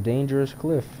 This is a dangerous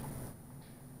cliff.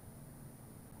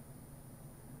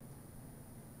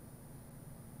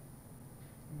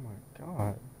 Oh my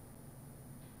god.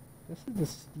 This is the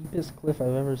steepest cliff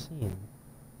I've ever seen.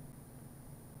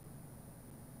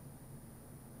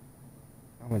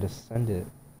 I'm gonna descend it.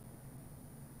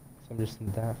 So I'm just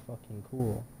that fucking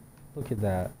cool. Look at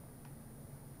that.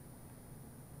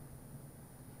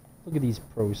 Look at these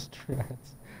pro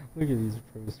strats. Look at these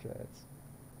pro strats.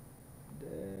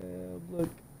 Damn, look.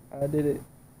 I did it.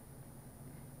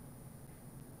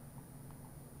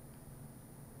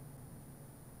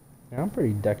 Yeah, I'm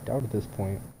pretty decked out at this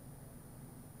point.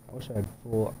 I wish I had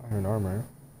full iron armor.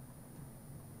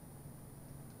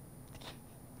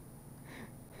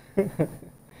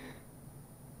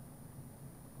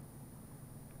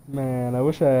 Man, I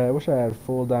wish I had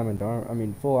full diamond armor. I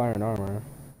mean, full iron armor.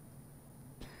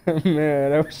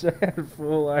 Man, I wish I had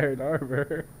full iron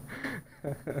armor.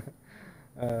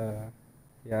 uh,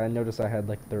 yeah, I noticed I had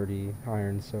like 30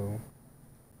 iron, so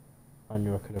I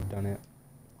knew I could have done it.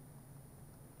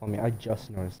 I mean, I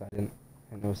just noticed that. I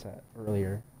noticed that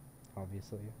earlier,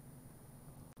 obviously.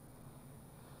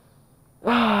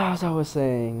 As I was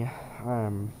saying,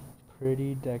 I'm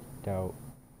pretty decked out.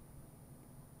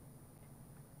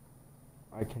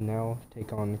 I can now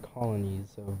take on colonies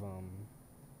of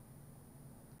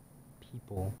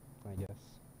people, I guess.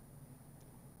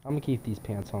 I'm gonna keep these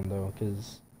pants on though,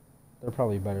 because they're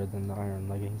probably better than the iron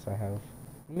leggings I have.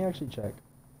 Let me actually check.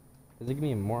 Does it give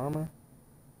me more armor?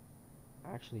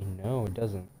 Actually, no, it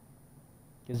doesn't.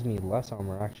 It gives me less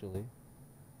armor, actually.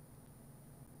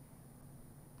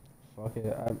 Fuck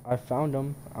it. I found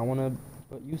them. I want to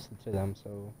put use to them,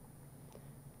 so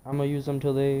I'm gonna use them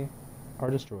till they are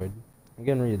destroyed. I'm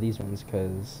getting rid of these ones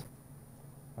because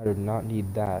I do not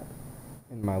need that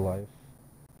in my life.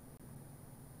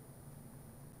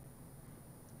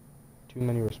 Too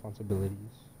many responsibilities.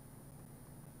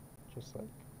 Just like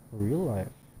real life.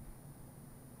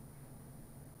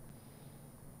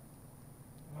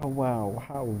 Oh wow,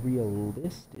 how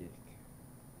realistic.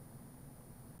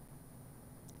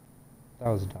 That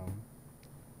was dumb.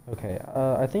 Okay,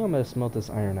 I think I'm gonna smelt this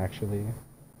iron actually.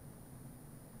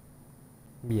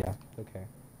 Yeah, okay.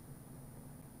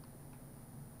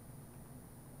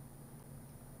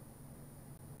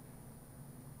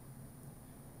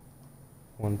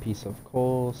 One piece of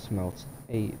coal smelts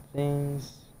 8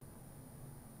 things.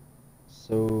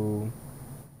 So,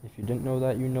 if you didn't know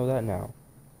that, you know that now.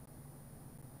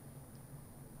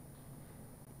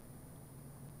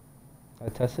 I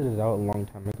tested it out a long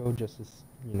time ago just to,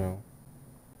 you know,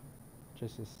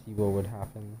 just to see what would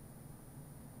happen.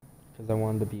 Because I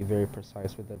wanted to be very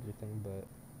precise with everything, but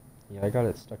yeah, I got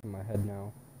it stuck in my head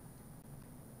now.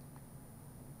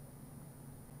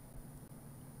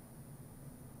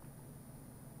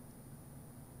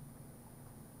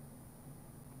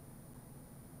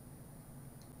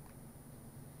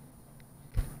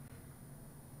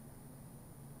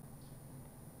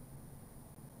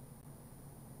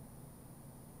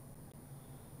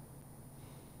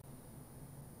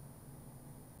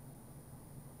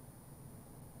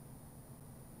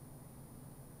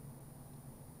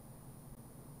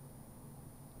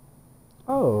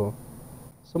 Oh,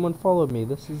 someone followed me.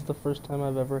 This is the first time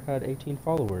I've ever had 18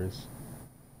 followers.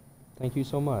 Thank you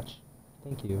so much.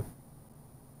 Thank you.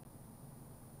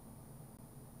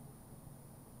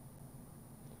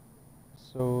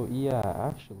 So, yeah,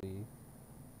 actually,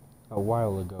 a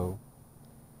while ago,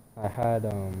 I had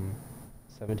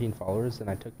 17 followers and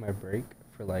I took my break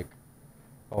for like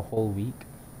a whole week.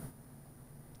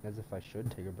 As if I should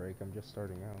take a break, I'm just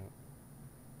starting out.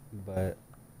 But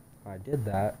I did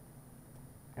that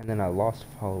and then I lost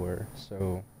a follower,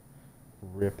 so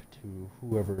rip to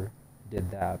whoever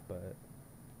did that, but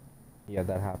yeah,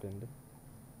 that happened.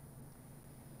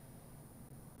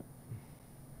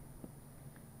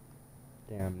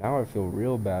 Damn, now I feel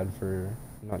real bad for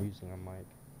not using a mic.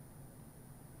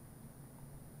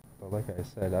 But like I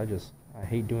said, I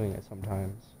hate doing it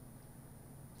sometimes.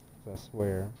 'Cause I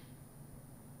swear,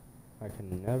 I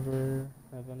can never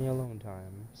have any alone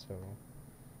time, so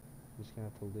I'm just gonna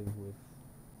have to live with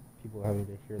people having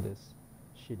to hear this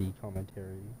shitty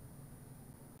commentary.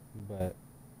 But,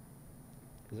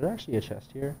 is there actually a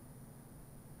chest here?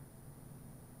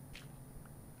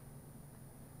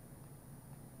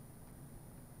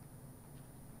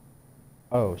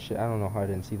 Oh shit, I don't know how I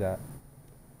didn't see that.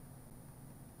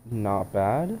 Not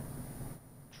bad.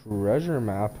 Treasure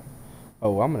map.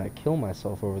 Oh, I'm gonna kill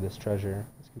myself over this treasure.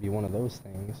 This could be one of those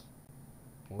things.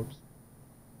 Whoops.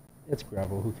 It's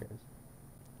gravel, who cares?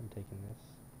 I'm taking this.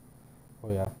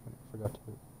 Oh yeah, I forgot to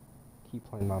keep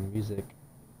playing my music.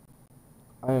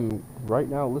 I am right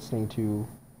now listening to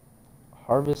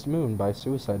Harvest Moon by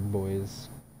Suicide Boys.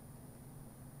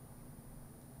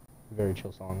 Very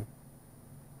chill song.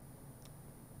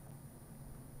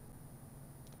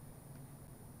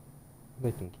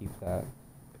 They can keep that.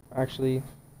 Actually,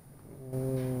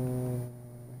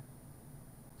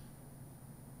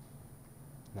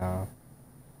 nah.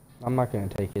 I'm not gonna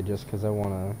take it just because I want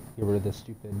to get rid of this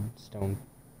stupid stone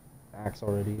axe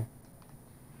already.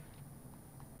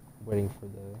 Waiting for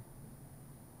the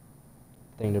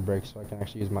thing to break so I can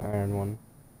actually use my iron one.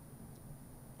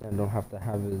 Then I don't have to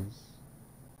have his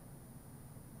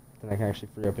then I can actually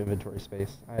free up inventory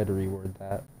space. I had to reword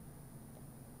that.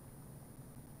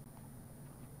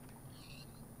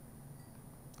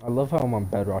 I love how I'm on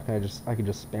Bedrock and I can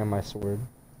just spam my sword.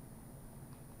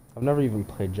 I've never even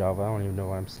played Java. I don't even know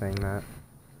why I'm saying that.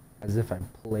 As if I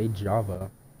played Java.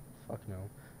 Fuck no.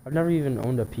 I've never even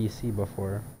owned a PC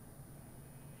before.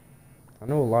 I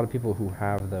know a lot of people who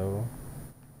have though.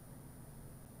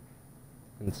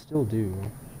 And still do.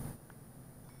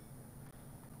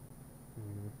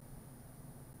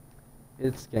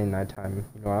 It's getting nighttime.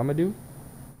 You know what I'm gonna do?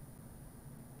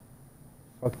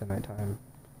 Fuck the nighttime.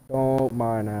 Don't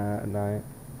mine at night.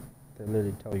 They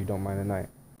literally tell you don't mine at night.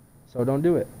 So don't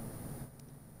do it.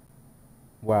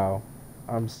 Wow.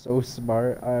 I'm so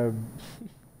smart. I'm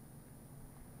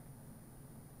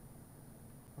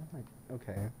like,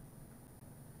 okay.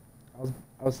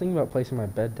 I was thinking about placing my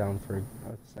bed down for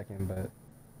a second, but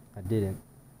I didn't.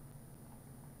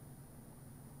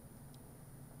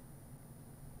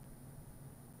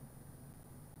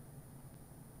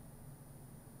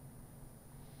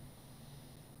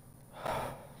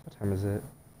 What time is it?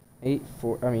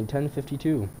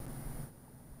 10:52.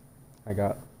 I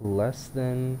got less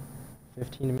than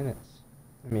 15 minutes.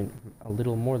 I mean, a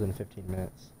little more than 15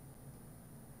 minutes.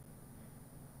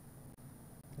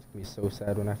 It's gonna be so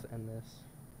sad when I have to end this.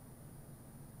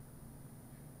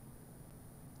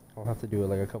 I'll have to do it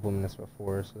like a couple minutes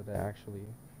before so that it actually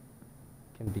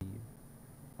can be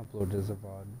uploaded as a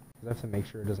VOD. Because I have to make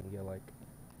sure it doesn't get like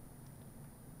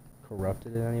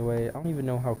corrupted in any way. I don't even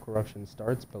know how corruption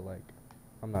starts, but like,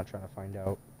 I'm not trying to find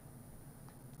out.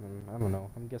 I don't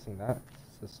know. I'm guessing that's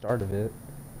the start of it.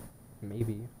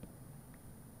 Maybe.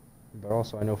 But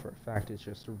also I know for a fact it's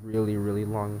just really, really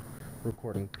long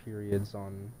recording periods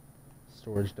on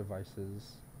storage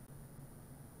devices.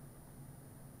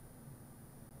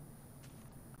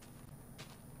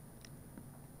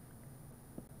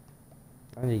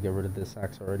 I need to get rid of this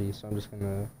axe already, so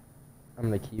I'm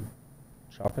gonna keep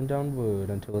chopping down wood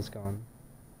until it's gone.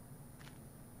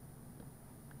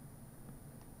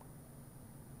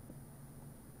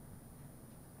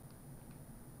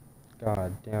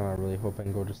 God damn, I really hope I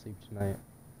can go to sleep tonight.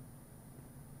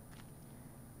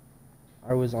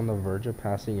 I was on the verge of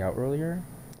passing out earlier,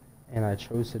 and I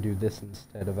chose to do this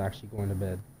instead of actually going to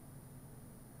bed.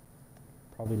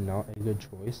 Probably not a good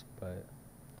choice, but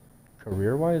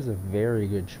career-wise, a very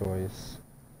good choice.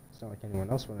 It's not like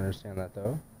anyone else would understand that,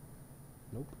 though.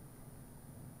 Nope.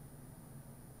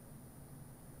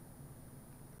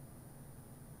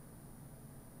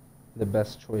 The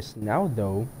best choice now,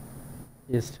 though,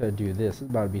 is to do this. It's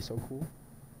about to be so cool.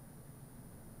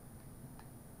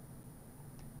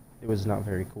 It was not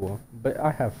very cool, but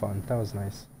I have fun. That was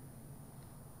nice.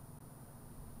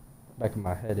 Back of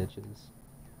my head itches.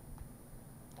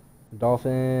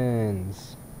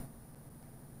 Dolphins!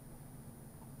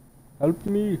 Help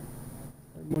me!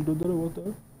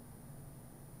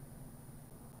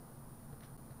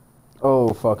 Oh,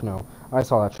 fuck no. I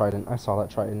saw that trident. I saw that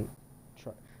trident.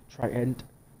 Trident.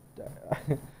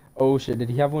 Oh shit, did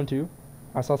he have one too?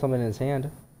 I saw something in his hand.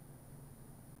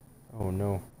 Oh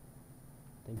no.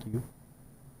 Thank you.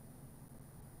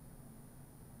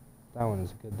 That one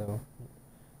is good though.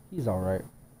 He's alright.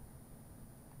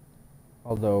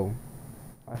 Although,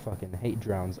 I fucking hate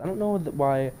drowns. I don't know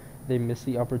why they miss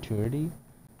the opportunity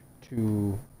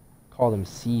to call them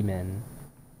seamen.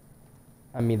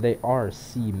 I mean, they are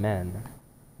seamen.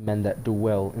 Men that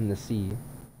dwell in the sea.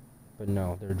 But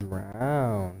no, they're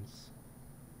drowns.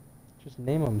 Just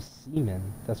name them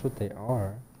seamen. That's what they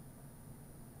are.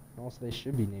 Also, they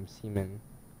should be named seamen.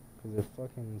 Because they're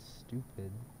fucking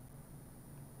stupid.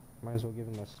 Might as well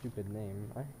give them a stupid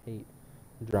name. I hate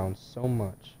drowns so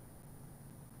much.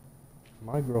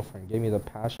 My girlfriend gave me the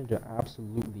passion to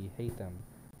absolutely hate them.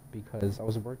 Because I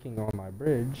was working on my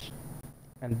bridge.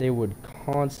 And they would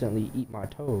constantly eat my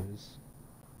toes.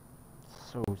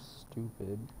 So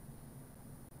stupid.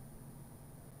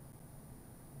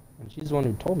 And she's the one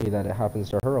who told me that it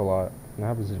happens to her a lot. And it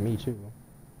happens to me too.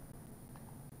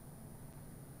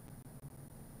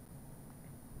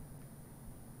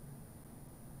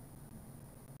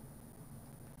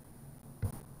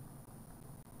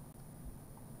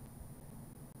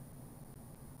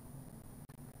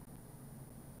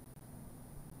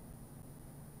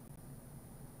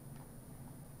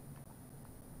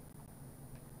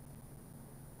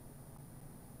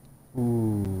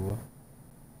 Ooh.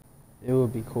 It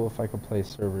would be cool if I could play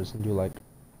servers and do like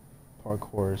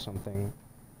parkour or something.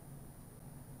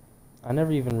 I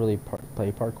never even really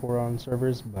play parkour on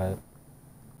servers, but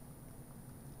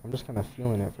I'm just kind of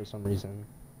feeling it for some reason.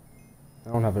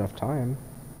 I don't have enough time,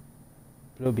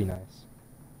 but it would be nice.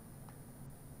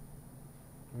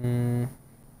 Mm,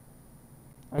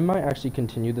 I might actually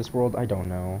continue this world. I don't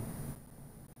know.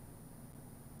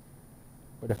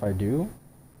 But if I do,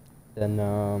 then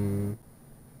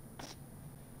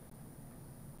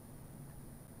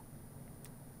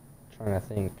trying to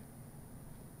think.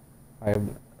 I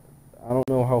I don't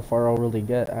know how far I'll really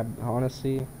get.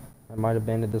 Honestly, I might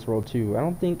abandon this world too. I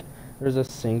don't think there's a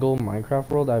single Minecraft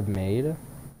world I've made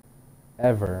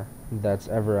ever that's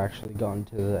ever actually gotten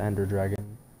to the Ender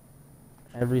Dragon.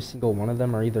 Every single one of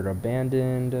them are either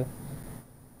abandoned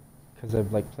because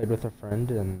I've like played with a friend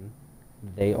and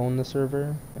they own the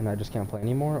server and I just can't play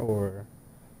anymore, or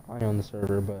I own the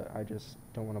server but I just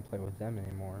don't want to play with them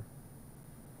anymore.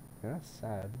 And that's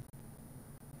sad.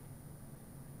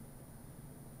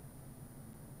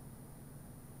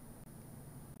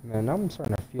 Man, now I'm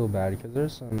starting to feel bad because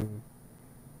there's some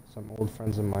old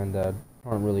friends of mine that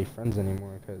aren't really friends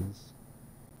anymore because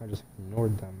I just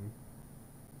ignored them.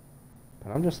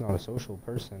 But I'm just not a social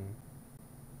person.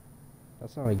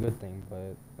 That's not a good thing,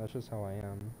 but that's just how I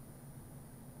am.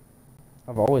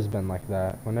 I've always been like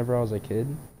that. Whenever I was a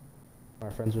kid, my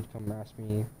friends would come ask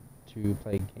me to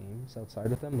play games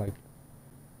outside with them, like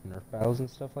Nerf battles and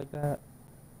stuff like that.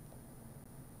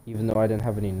 Even though I didn't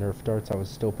have any Nerf darts, I would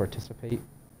still participate.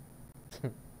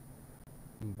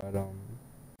 But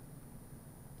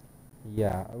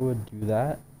yeah, I would do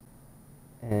that,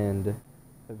 and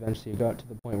eventually it got to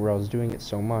the point where I was doing it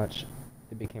so much,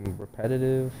 it became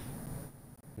repetitive,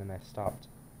 and then I stopped.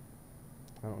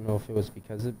 I don't know if it was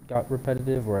because it got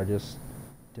repetitive, or I just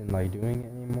didn't like doing it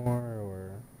anymore,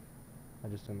 or I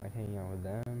just didn't like hanging out with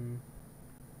them,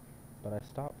 but I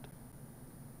stopped.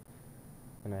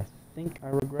 And I think I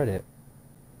regret it.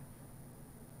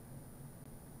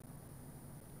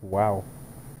 Wow.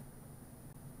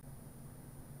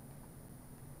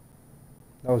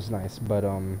 That was nice, but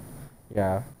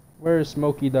yeah. Where's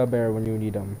Smokey the Bear when you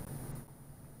need him?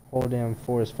 Whole damn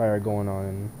forest fire going on,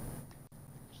 and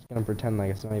just gonna pretend like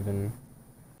it's not even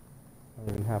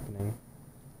happening.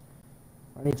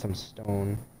 I need some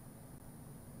stone.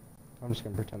 I'm just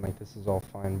gonna pretend like this is all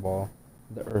fine while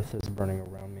the earth is burning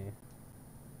around me.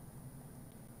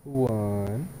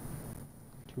 1,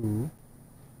 2,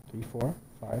 3, 4,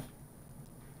 5,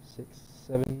 6,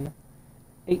 7,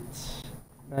 8,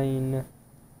 9,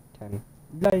 10,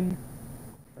 9.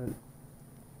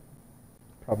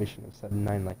 Probably shouldn't have said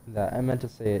 9 like that. I meant to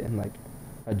say it in like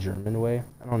a German way.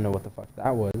 I don't know what the fuck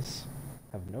that was.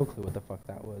 I have no clue what the fuck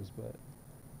that was, but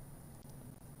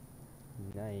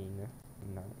 9.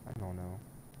 No, I don't know.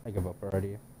 I give up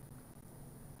already.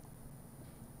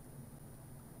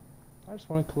 I just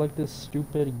want to collect this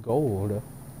stupid gold.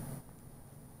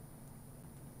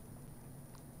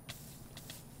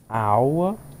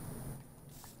 Ow.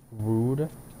 Rude.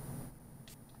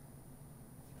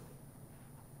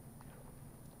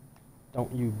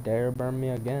 Don't you dare burn me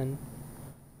again.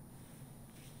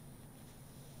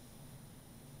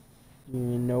 You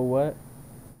know what?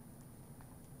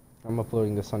 I'm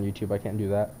uploading this on YouTube. I can't do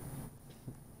that.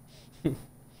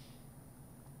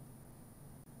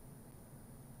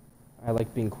 I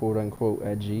like being quote unquote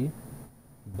edgy,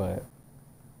 but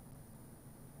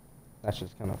that's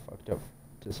just kind of fucked up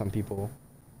to some people.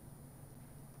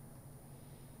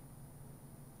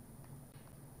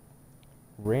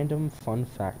 Random fun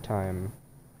fact time.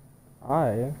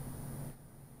 I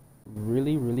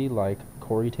really like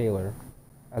Corey Taylor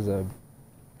as a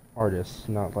artist,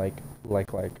 not like,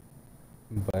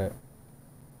 but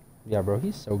yeah, bro,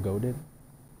 he's so goated.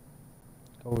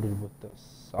 Goated with the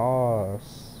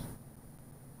sauce.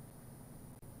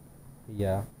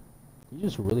 Yeah, he's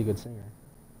just a really good singer.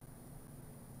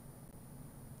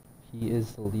 He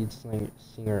is the lead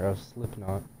singer of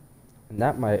Slipknot, and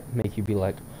that might make you be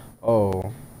like,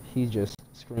 oh, he just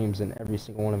screams in every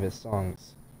single one of his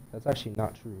songs. That's actually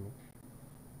not true.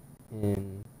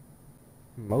 In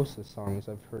most of the songs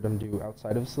I've heard him do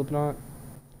outside of Slipknot,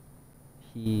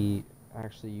 he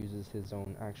actually uses his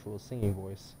own actual singing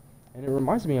voice. And it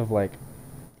reminds me of like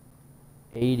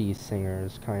 80s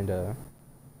singers, kinda,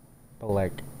 but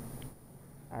like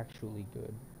actually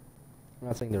good. I'm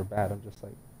not saying they're bad, I'm just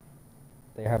like,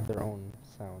 they have their own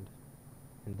sound.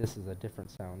 And this is a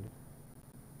different sound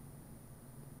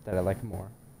that I like more.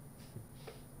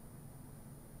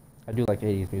 I do like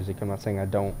 80s music, I'm not saying I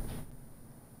don't.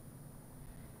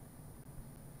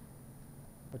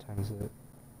 What time is it?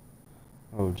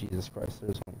 Oh, Jesus Christ,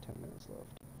 there's only 10 minutes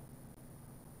left.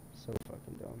 So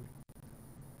fucking dumb.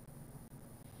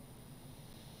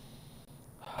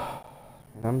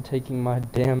 And I'm taking my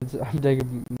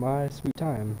sweet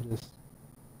time, just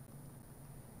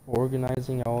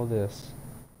organizing all this.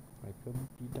 I could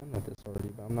be done with this already,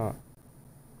 but I'm not.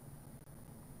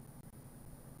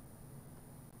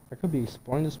 I could be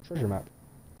exploring this treasure map.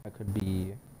 I could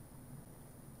be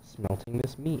smelting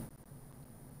this meat.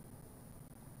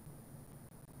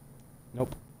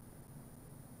 Nope.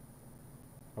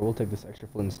 I will take this extra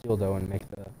flint and steel though and make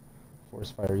the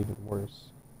forest fire even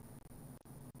worse.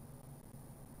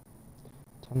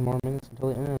 10 more minutes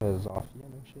until the internet is off. Yeah,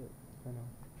 no shit. I know.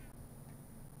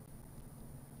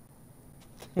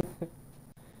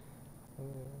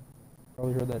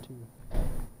 Probably heard that too.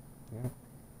 Yeah.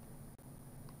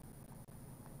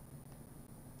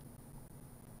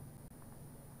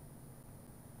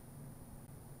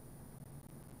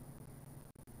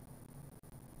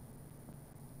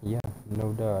 Yeah,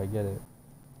 no duh, I get it.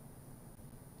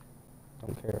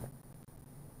 Don't care.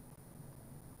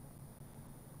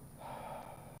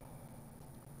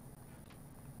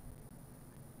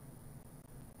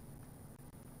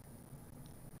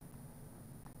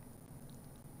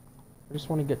 I just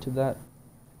want to get to that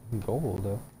goal,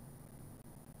 though.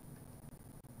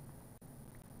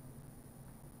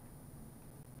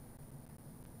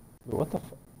 But what the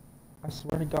f- I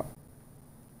swear to God.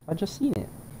 I just seen it.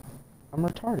 I'm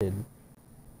retarded.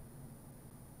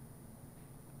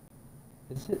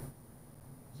 Is it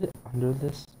under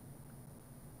this?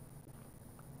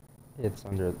 It's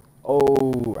under...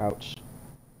 Oh, ouch.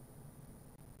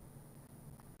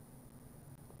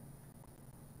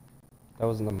 That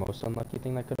wasn't the most unlucky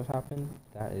thing that could have happened.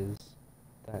 That is,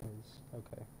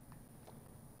 okay.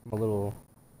 I'm a little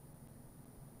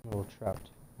trapped.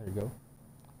 There you go.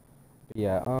 But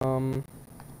yeah,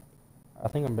 I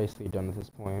think I'm basically done at this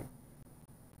point.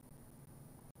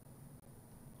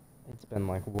 It's been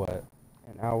like, what,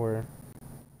 an hour?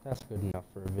 That's good enough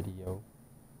for a video.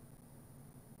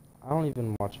 I don't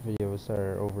even watch videos that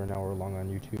are over an hour long on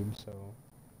YouTube, so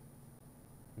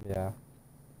yeah,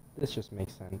 this just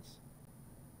makes sense.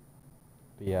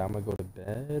 But yeah, I'm gonna go to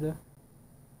bed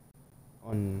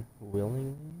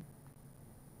unwillingly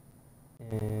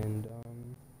and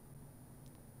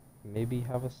maybe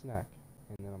have a snack,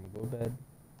 and then I'm gonna go to bed,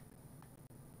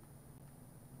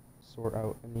 sort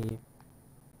out any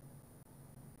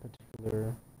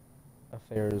particular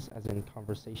affairs as in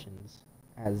conversations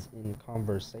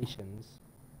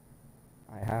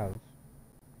I have,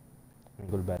 and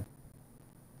go to bed.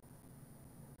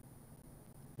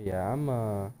 But yeah, I'm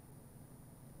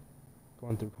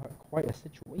going through quite a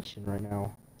situation right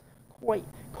now. Quite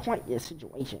a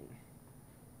situation.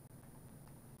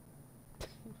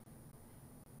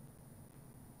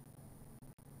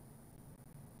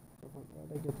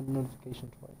 I get the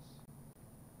notification twice.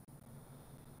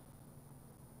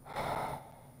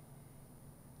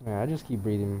 Man, I just keep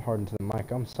breathing hard into the mic.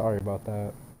 I'm sorry about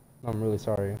that. I'm really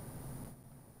sorry.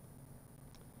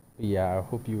 But yeah, I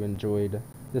hope you enjoyed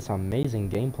this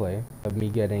amazing gameplay of me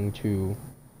getting to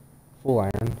full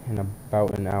iron in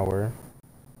about an hour.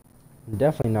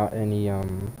 Definitely not any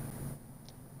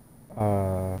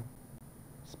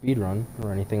speed run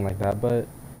or anything like that, but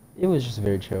it was just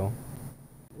very chill.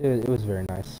 It was very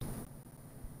nice.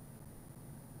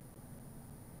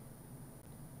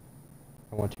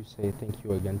 I want to say thank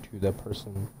you again to the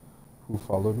person who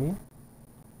followed me,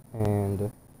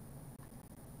 and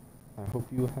I hope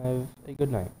you have a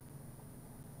good night,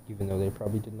 even though they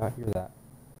probably did not hear that.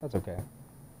 That's okay.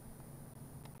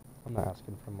 I'm not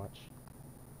asking for much.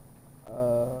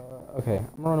 Okay, I'm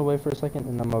gonna run away for a second,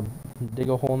 and I'm gonna dig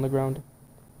a hole in the ground,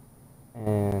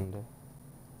 and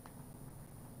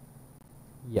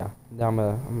yeah, now I'm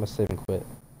gonna save and quit.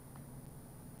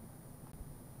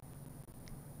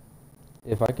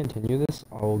 If I continue this,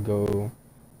 I'll go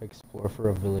explore for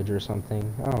a village or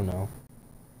something. I don't know.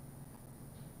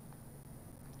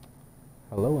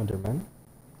 Hello, Enderman.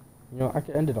 You know, I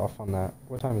could end it off on that.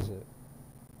 What time is it?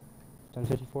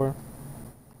 10:54?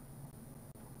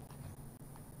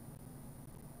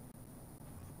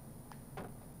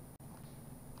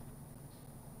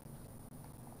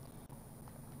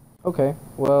 Okay,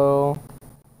 well,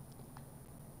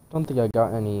 don't think I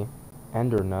got any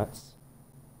ender nuts,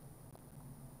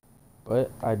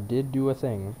 but I did do a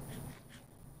thing.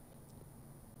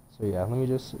 So yeah, let me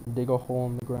just dig a hole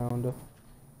in the ground.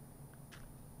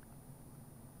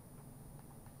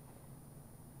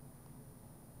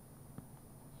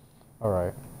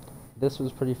 Alright, this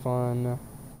was pretty fun.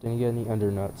 Didn't get any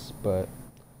ender nuts, but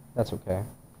that's okay.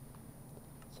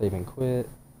 Save and quit.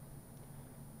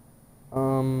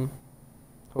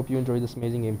 Hope you enjoyed this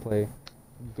amazing gameplay.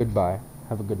 Goodbye.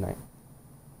 Have a good night.